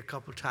been here a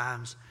couple of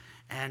times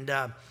and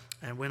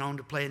went on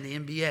to play in the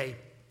NBA.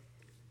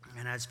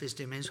 And I was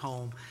visiting him in his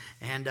home.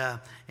 And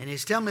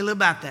he's telling me a little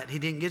about that. He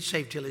didn't get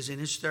saved till he's in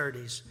his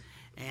 30s.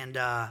 And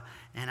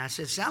I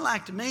said, sound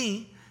like to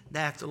me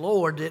that the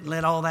Lord didn't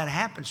let all that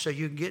happen so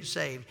you can get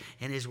saved.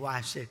 And his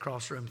wife said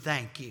across the room,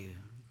 thank you.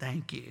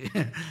 Thank you.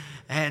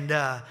 And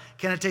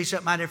can I tell you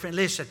something, my dear friend?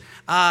 Listen,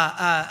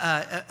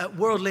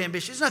 worldly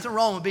ambition. There's nothing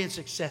wrong with being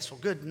successful.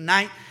 Good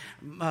night.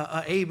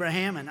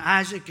 Abraham and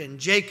Isaac and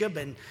Jacob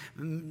and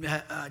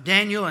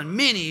Daniel and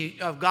many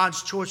of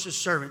God's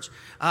choicest servants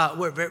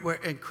were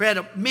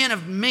incredible men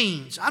of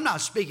means. I'm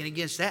not speaking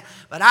against that,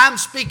 but I'm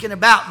speaking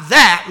about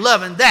that,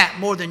 loving that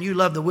more than you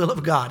love the will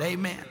of God.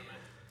 Amen.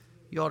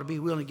 You ought to be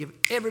willing to give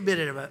every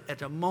bit of it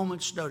at a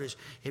moment's notice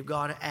if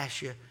God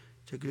asks you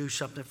to do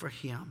something for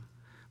Him.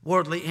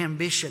 Worldly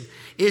ambition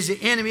is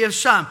the enemy of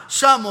some.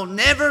 Some will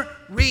never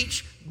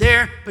reach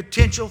their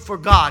potential for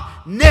God.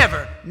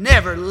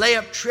 Never lay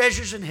up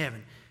treasures in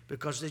heaven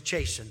because they're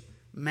chasing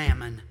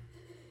mammon,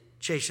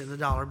 chasing the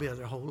dollar bill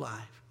their whole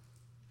life.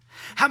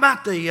 How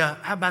about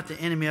the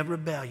enemy of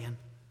rebellion?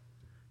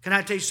 Can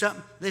I tell you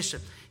something?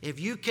 Listen, if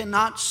you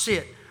cannot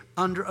sit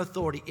under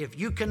authority, if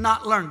you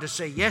cannot learn to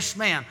say yes,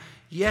 ma'am,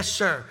 yes,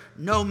 sir,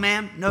 no,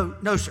 ma'am,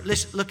 no, sir.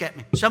 Listen, look at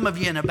me. Some of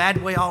you in a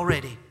bad way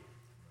already.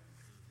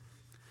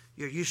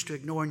 You're used to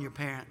ignoring your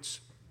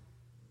parents.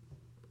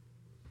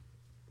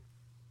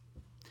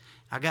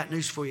 I got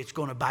news for you. It's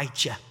going to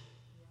bite you.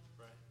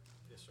 Right.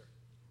 Yes, sir.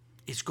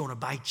 It's going to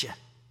bite you.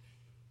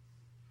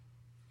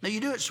 Now, you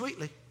do it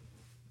sweetly,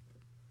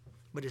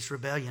 but it's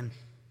rebellion.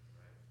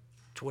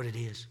 It's what it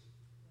is.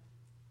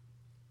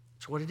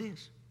 It's what it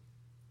is.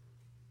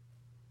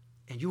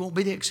 And you won't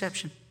be the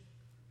exception.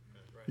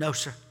 Right. No,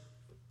 sir.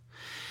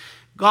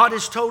 God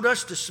has told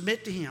us to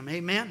submit to Him.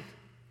 Amen.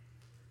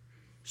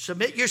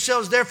 Submit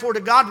yourselves therefore to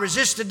God,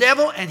 resist the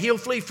devil, and he'll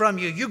flee from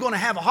you. You're going to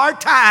have a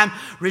hard time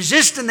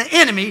resisting the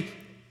enemy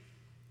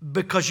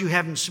because you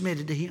haven't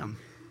submitted to Him.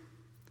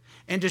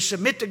 And to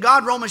submit to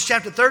God, Romans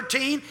chapter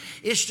 13,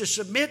 is to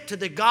submit to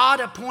the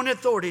God-appointed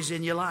authorities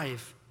in your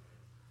life.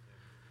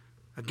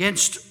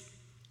 Against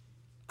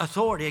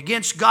authority,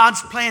 against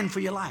God's plan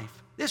for your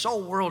life. This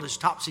whole world is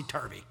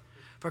topsy-turvy.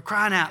 For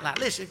crying out loud.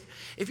 Listen,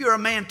 if you're a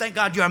man, thank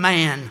God you're a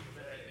man.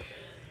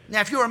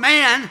 Now, if you're a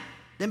man,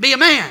 then be a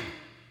man.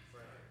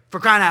 For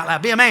crying out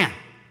loud, be a man.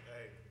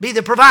 Be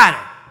the provider.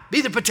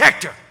 Be the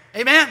protector.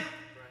 Amen?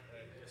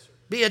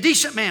 Be a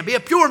decent man. Be a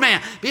pure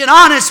man. Be an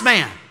honest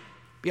man.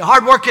 Be a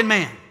hardworking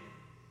man.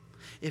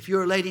 If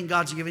you're a lady and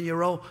God's given you a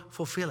role,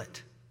 fulfill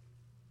it.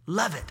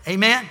 Love it.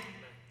 Amen?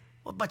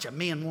 What a bunch of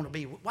men want to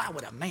be. Why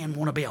would a man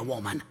want to be a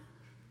woman?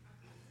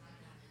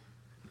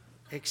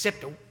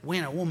 Except to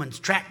win a woman's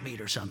track meet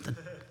or something.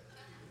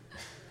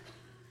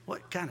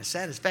 What kind of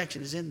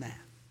satisfaction is in that?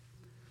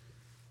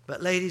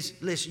 But ladies,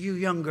 listen, you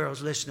young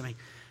girls, listen to me.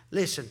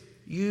 Listen,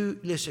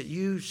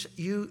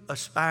 you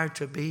aspire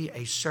to be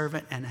a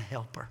servant and a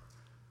helper.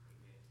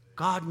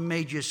 God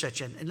made you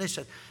such an, and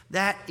listen,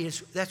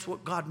 that's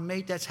what God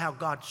made. That's how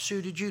God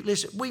suited you.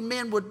 Listen, we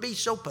men would be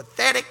so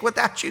pathetic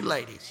without you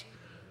ladies.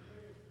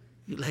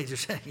 You ladies are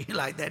saying you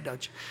like that,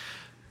 don't you?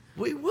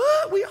 We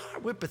would. We are.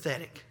 We're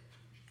pathetic.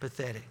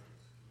 Pathetic.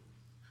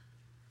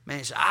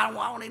 Man said, I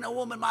don't need no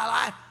woman in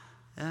my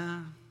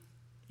life.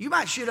 You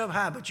might shoot up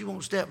high, but you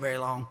won't step very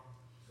long.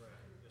 Right.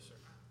 Yes, sir.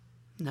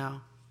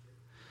 No.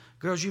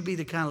 Girls, you be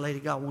the kind of lady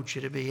God wants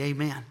you to be.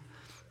 Amen.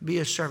 Be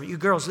a servant. You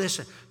girls,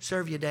 listen.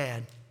 Serve your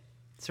dad.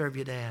 Serve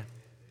your dad.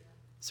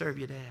 Serve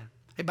your dad.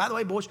 Hey, by the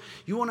way, boys,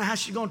 you want to know how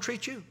she's going to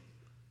treat you?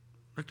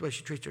 Look the way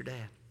she treats her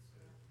dad.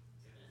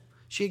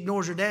 She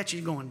ignores her dad,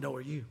 she's going to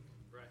ignore you.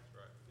 Right.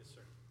 Yes,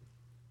 sir.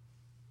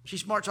 She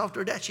smarts off to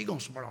her dad, she's going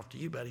to smart off to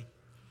you, buddy.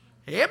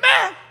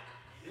 Amen.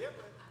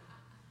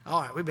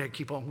 All right, we better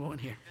keep on going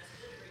here.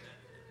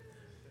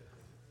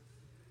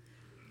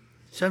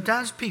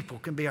 Sometimes people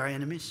can be our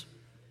enemies.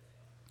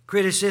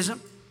 Criticism,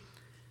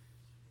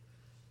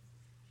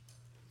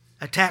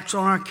 attacks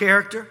on our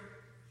character.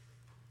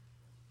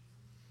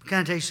 Can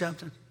I tell you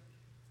something?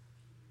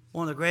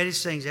 One of the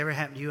greatest things that ever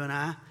happened to you and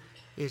I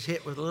is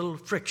hit with a little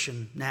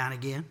friction now and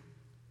again.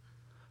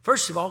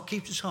 First of all, it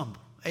keeps us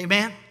humble.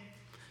 Amen?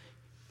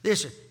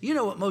 Listen, you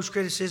know what most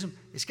criticism,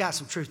 it's got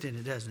some truth in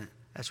it, doesn't it?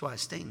 That's why it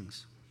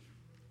stings.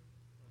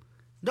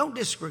 Don't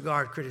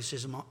disregard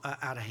criticism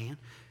out of hand.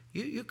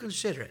 You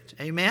consider it.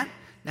 Amen?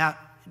 Now,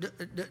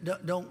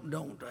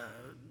 don't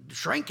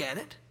shrink at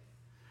it.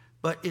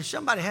 But if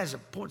somebody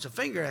points a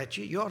finger at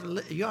you, you ought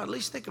to at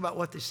least think about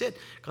what they said,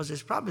 because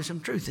there's probably some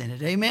truth in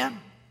it. Amen?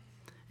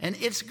 And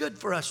it's good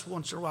for us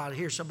once in a while to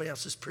hear somebody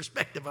else's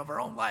perspective of our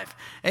own life.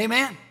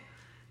 Amen?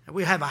 And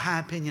we have a high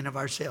opinion of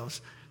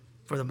ourselves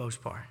for the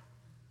most part.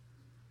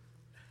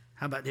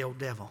 How about the old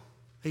devil?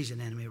 He's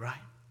an enemy, right?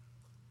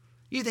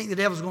 You think the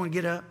devil's going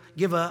to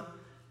give up?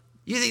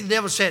 You think the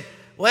devil said,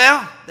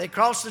 well, they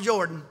crossed the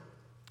Jordan.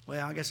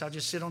 Well, I guess I'll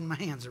just sit on my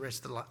hands the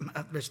rest of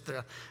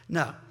the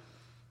No.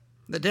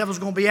 The devil's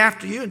going to be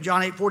after you. And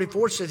John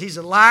 8:44 says he's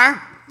a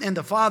liar and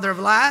the father of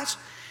lies.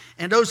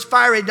 And those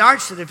fiery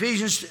darts that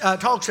Ephesians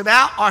talks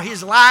about are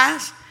his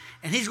lies.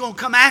 And he's going to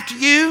come after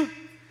you.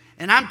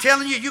 And I'm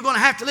telling you, you're going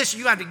to have to listen.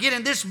 You have to get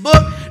in this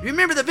book.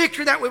 Remember the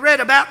victory that we read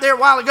about there a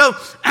while ago?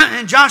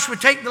 And Joshua,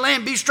 take the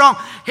land, be strong.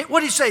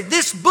 What did he say?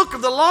 This book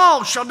of the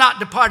law shall not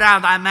depart out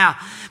of thy mouth,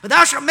 but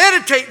thou shalt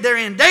meditate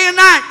therein day and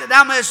night, that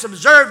thou mayest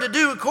observe to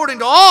do according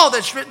to all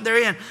that's written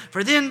therein.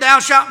 For then thou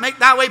shalt make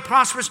thy way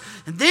prosperous,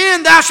 and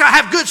then thou shalt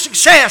have good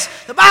success.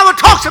 The Bible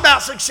talks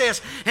about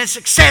success, and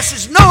success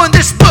is knowing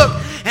this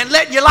book and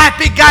letting your life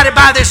be guided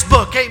by this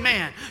book.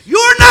 Amen.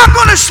 You're not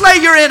going to slay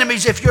your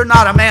enemies if you're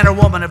not a man or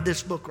woman of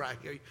this book right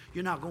here.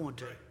 You're not going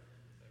to.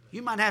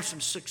 You might have some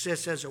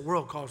success as the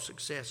world calls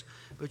success,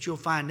 but you'll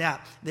find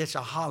out that's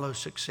a hollow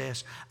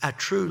success. A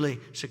truly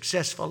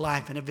successful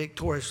life and a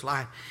victorious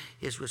life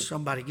is when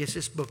somebody gets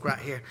this book right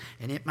here,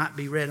 and it might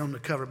be read on the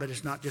cover, but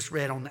it's not just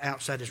read on the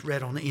outside, it's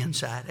read on the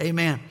inside.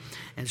 Amen.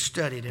 And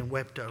studied and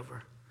wept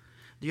over.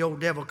 The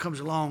old devil comes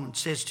along and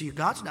says to you,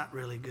 God's not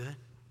really good.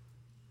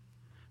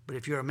 But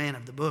if you're a man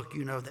of the book,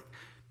 you know that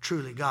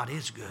truly God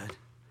is good.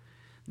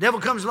 The devil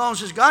comes along and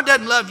says, God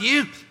doesn't love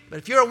you. But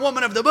if you're a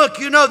woman of the book,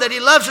 you know that he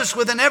loves us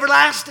with an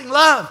everlasting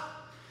love.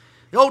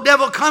 The old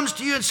devil comes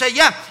to you and say,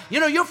 yeah, you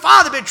know, your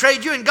father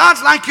betrayed you and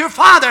God's like your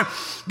father.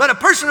 But a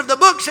person of the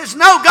book says,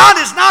 no, God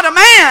is not a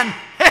man.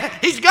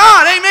 He's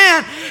God,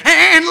 amen.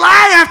 And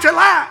lie after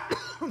lie.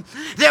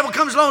 The devil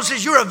comes along and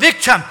says, you're a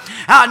victim.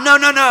 No,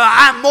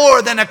 I'm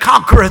more than a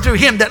conqueror through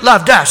him that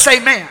loved us,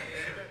 amen.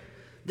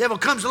 The devil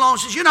comes along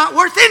and says, you're not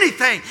worth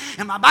anything.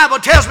 And my Bible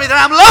tells me that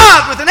I'm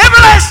loved with an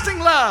everlasting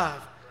love.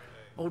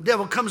 Old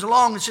devil comes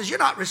along and says, you're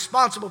not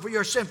responsible for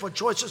your sinful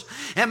choices.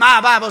 And my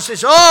Bible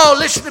says, oh,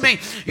 listen to me.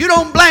 You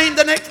don't blame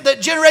the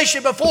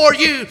generation before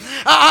you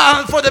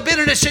for the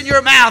bitterness in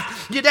your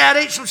mouth. Your dad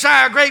ate some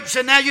sour grapes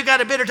and now you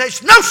got a bitter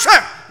taste. No,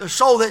 sir. The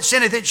soul that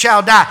sinneth, it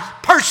shall die.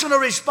 Personal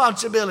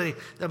responsibility,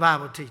 the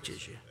Bible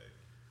teaches you.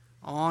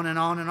 On and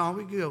on and on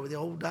we go with the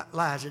old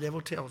lies the devil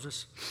tells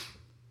us.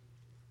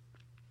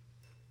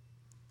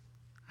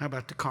 How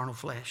about the carnal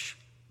flesh?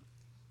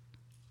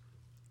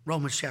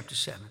 Romans chapter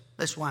 7.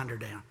 Let's wind her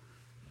down.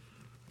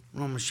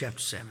 Romans chapter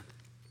 7.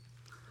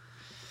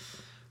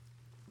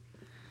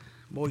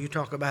 Boy, you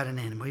talk about an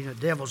enemy. The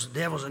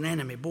devil's an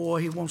enemy.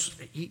 Boy, he wants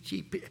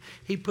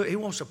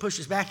to push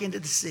us back into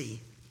the sea.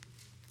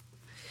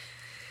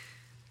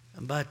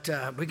 But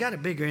we got a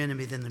bigger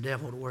enemy than the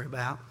devil to worry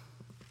about.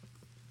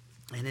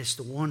 And it's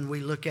the one we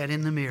look at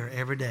in the mirror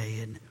every day,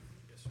 isn't it?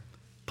 Yes, sir.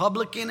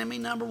 Public enemy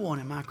number one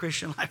in my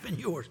Christian life and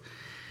yours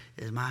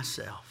is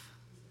myself,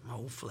 my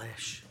old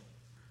flesh.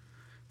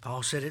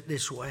 Paul said it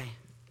this way,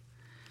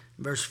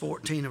 verse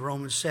 14 of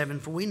Romans 7,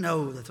 for we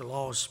know that the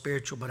law is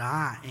spiritual, but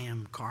I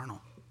am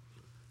carnal,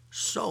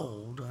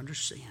 sold under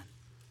sin.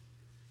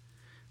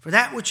 For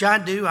that which I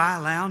do, I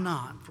allow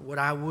not. For what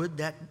I would,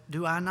 that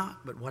do I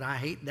not. But what I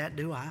hate, that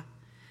do I.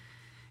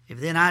 If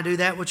then I do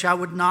that which I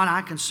would not,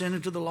 I consent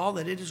unto the law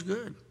that it is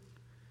good.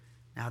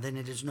 Now then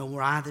it is no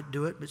more I that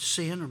do it, but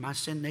sin, or my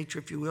sin nature,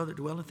 if you will, that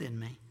dwelleth in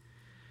me.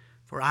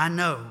 For I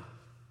know,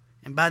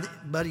 and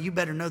buddy, you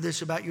better know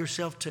this about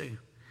yourself too.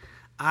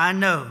 I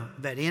know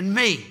that in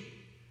me,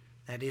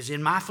 that is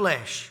in my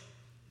flesh,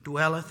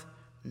 dwelleth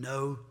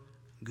no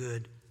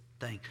good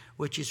thing.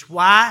 Which is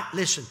why,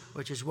 listen,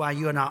 which is why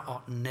you and I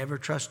ought never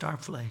trust our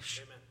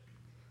flesh.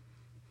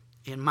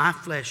 Amen. In my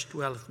flesh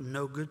dwelleth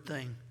no good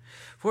thing.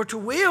 For to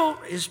will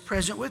is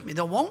present with me.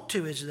 The want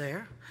to is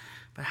there.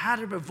 But how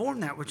to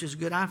perform that which is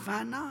good I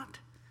find not.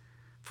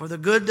 For the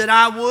good that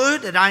I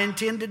would, that I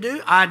intend to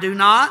do, I do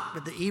not.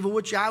 But the evil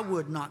which I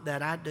would not,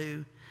 that I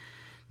do.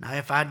 Now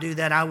if I do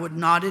that I would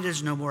not, it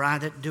is no more I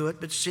that do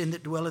it, but sin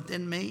that dwelleth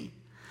in me.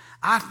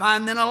 I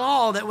find then a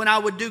law that when I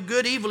would do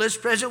good, evil is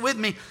present with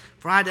me.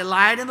 For I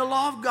delight in the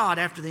law of God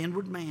after the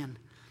inward man.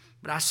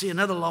 But I see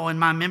another law in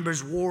my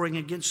members, warring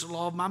against the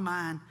law of my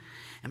mind,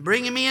 and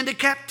bringing me into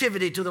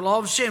captivity to the law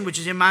of sin which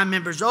is in my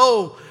members.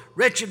 Oh,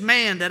 wretched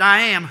man that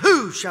I am,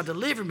 who shall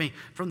deliver me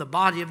from the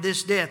body of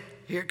this death?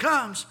 Here it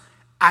comes.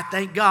 I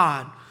thank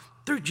God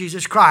through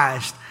Jesus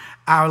Christ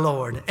our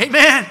Lord.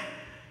 Amen.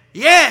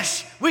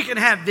 Yes, we can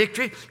have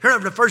victory. Turn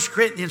over to 1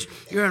 Corinthians.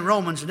 You're in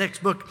Romans. The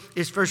next book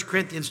is 1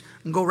 Corinthians.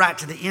 And go right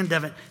to the end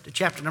of it, to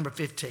chapter number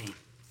 15.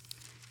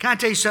 Can I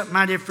tell you something,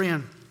 my dear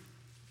friend?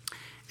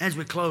 As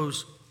we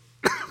close,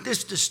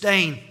 this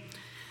disdain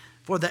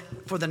for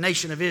the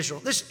nation of Israel,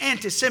 this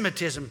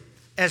anti-Semitism,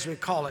 as we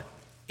call it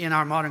in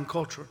our modern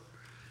culture,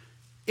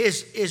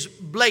 is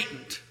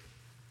blatant.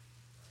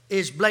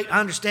 I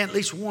understand at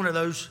least one of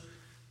those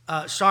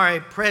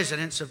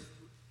presidents of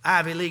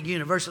Ivy League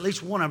University, at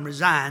least one of them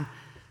resigned.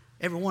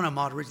 Every one of them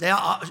ought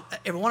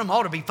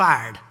to be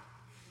fired.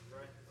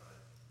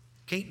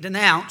 Can't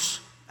denounce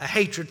a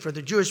hatred for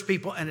the Jewish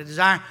people and a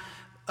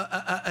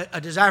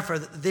desire for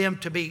them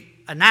to be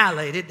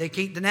annihilated. They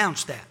can't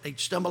denounce that. They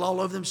stumble all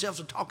over themselves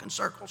and talk in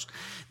circles.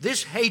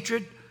 This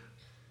hatred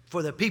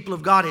for the people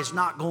of God is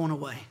not going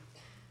away.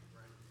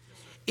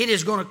 It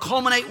is going to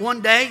culminate one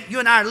day. You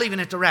and I are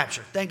leaving at the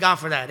rapture. Thank God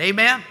for that.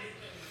 Amen?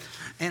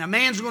 And a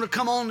man's going to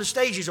come on the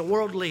stage. He's a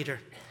world leader.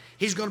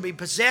 He's going to be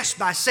possessed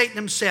by Satan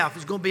himself.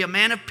 He's going to be a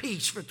man of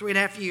peace for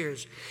 3.5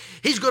 years.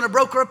 He's going to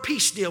broker a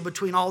peace deal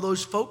between all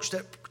those folks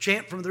that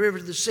chant from the river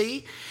to the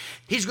sea.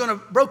 He's going to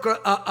broker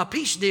a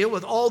peace deal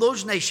with all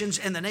those nations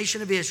and the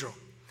nation of Israel.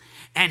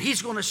 And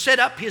he's going to set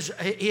up his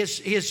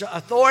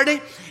authority,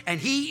 and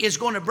he is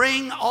going to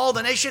bring all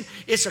the nation.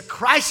 It's a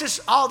crisis.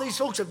 All these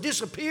folks have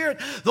disappeared.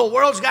 The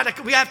world's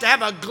we have to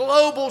have a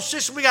global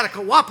system. We got to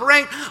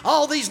cooperate.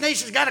 All these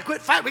nations got to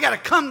quit fighting. We got to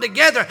come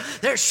together.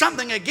 There's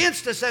something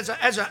against us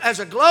as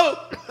a globe,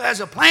 as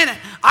a planet.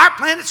 Our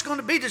planet's going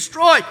to be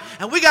destroyed,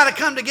 and we got to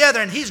come together.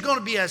 And he's going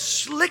to be a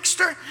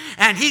slickster,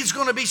 and he's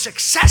going to be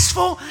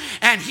successful,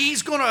 and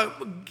he's going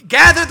to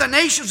gather the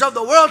nations of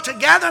the world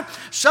together.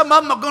 Some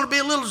of them are going to be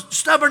a little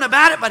stubborn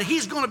about it, but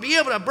he's going to be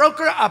able to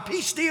broker a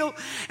peace deal.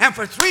 And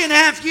for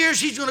 3.5 years,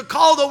 he's going to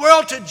call the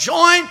world to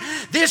join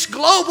this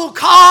global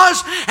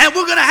cause. And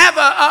we're going to have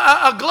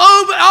a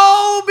globe,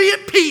 all be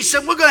at peace.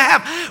 And we're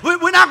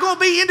not going to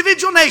be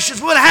individual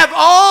nations. We're going to have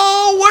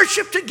all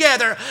worship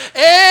together.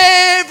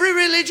 Every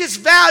religious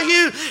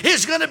value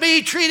is going to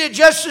be treated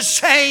just the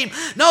same.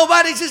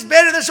 Nobody's is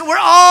better than, so we're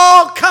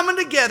all coming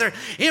together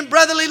in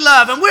brotherly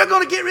love. And we're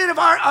going to get rid of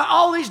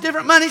all these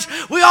different monies.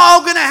 We're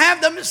all going to have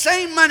the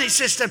same money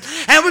system.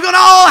 And we're going to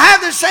all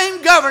have the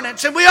same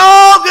governance. And we're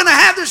all going to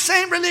have the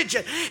same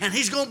religion. And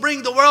he's going to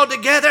bring the world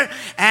together.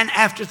 And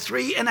after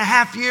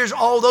 3.5 years,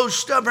 all those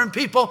stubborn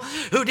people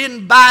who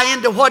didn't buy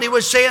into what he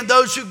was saying,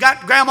 those who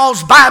got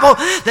Grandma's Bible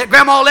that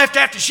Grandma left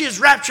after she was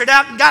raptured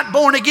out and got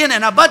born again,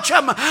 and a bunch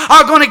of them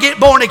are going to get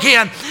born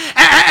again.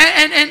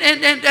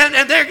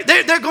 And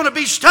they're going to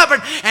be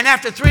stubborn. And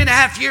after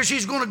 3.5 years,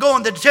 he's going to go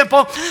in the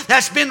temple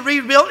that's been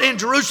rebuilt in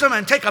Jerusalem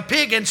and take a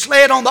pig and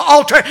slay it on the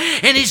altar.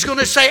 And he's going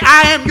to say,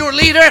 I am your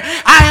leader.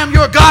 I am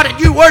your God, and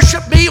you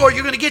worship me, or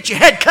you're going to get your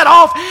head cut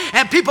off.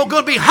 And people are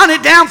going to be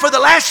hunted down for the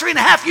last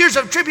 3.5 years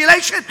of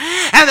tribulation.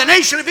 And the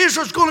nation of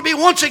Israel is going to be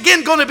once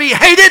again going to be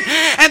hated.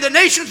 And the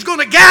nation's going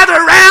to gather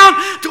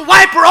around to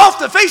wipe her off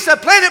the face of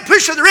the planet,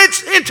 push her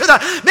into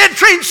the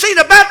Mediterranean Sea.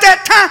 About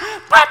that time,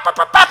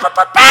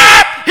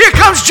 here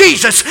comes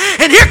Jesus.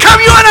 And here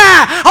come you and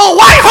I on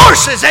white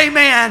horses.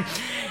 Amen.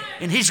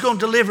 And he's going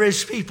to deliver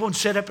his people and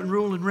set up and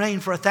rule and reign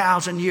for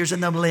 1,000 years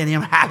in the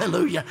millennium.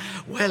 Hallelujah.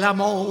 Well,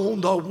 I'm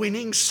on the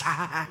winning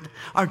side.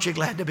 Aren't you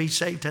glad to be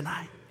saved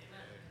tonight?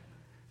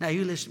 Now,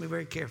 you listen to me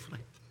very carefully.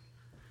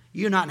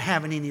 You're not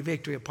having any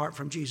victory apart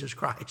from Jesus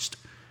Christ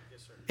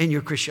in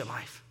your Christian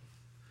life.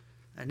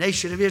 The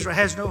nation of Israel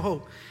has no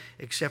hope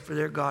except for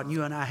their God. And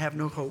you and I have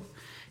no hope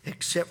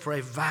except for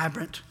a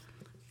vibrant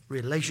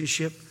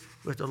relationship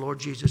with the Lord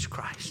Jesus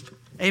Christ.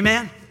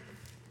 Amen?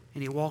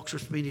 And he walks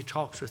with me and he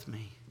talks with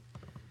me.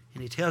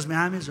 And he tells me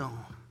I'm his own.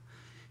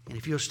 And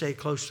if you'll stay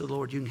close to the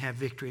Lord, you can have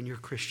victory in your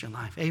Christian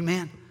life.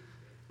 Amen?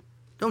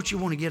 Don't you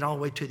want to get all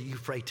the way to the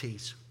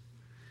Euphrates?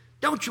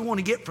 Don't you want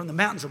to get from the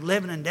mountains of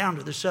Lebanon down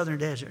to the southern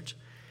deserts?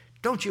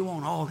 Don't you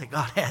want all that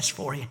God has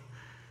for you?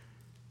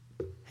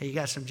 Hey, you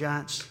got some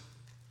giants?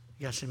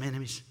 You got some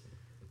enemies?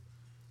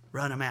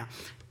 Run them out.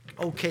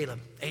 Old Caleb,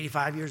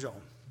 85 years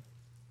old.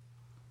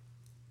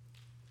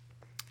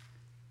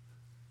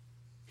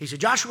 He said,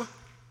 Joshua,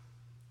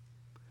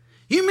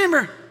 you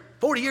remember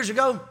 40 years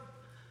ago,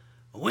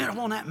 I went up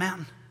on that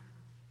mountain.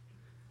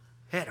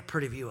 Had a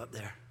pretty view up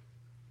there.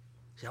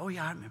 He said, oh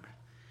yeah, I remember.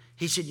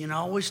 He said, I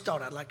always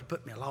thought I'd like to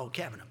put me a log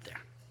cabin up there.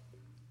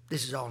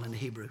 This is all in the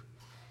Hebrew.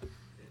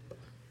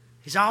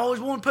 He said, I always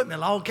wanted to put me a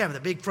log cabin, the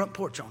big front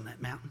porch on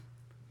that mountain.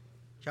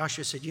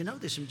 Joshua said,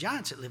 there's some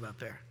giants that live up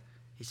there.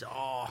 He said,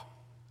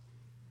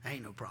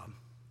 ain't no problem.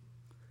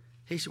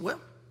 He said, well,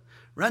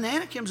 run the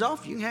Anakims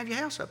off, you can have your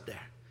house up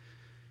there.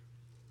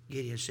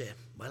 Gideon said,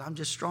 well, I'm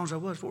just as strong as I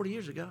was 40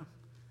 years ago.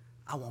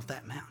 I want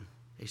that mountain.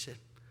 He said,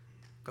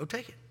 go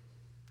take it.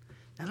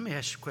 Now, let me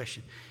ask you a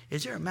question.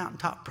 Is there a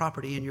mountaintop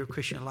property in your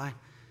Christian life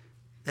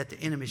that the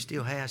enemy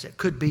still has that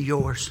could be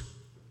yours?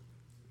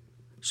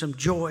 Some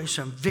joy,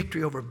 some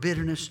victory over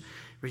bitterness,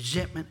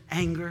 resentment,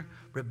 anger,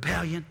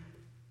 rebellion.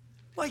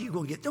 What are you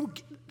going to get?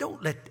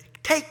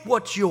 Take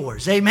what's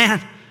yours.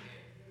 Amen?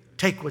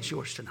 Take what's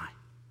yours tonight.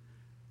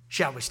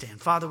 Shall we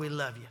stand? Father, we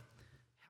love you.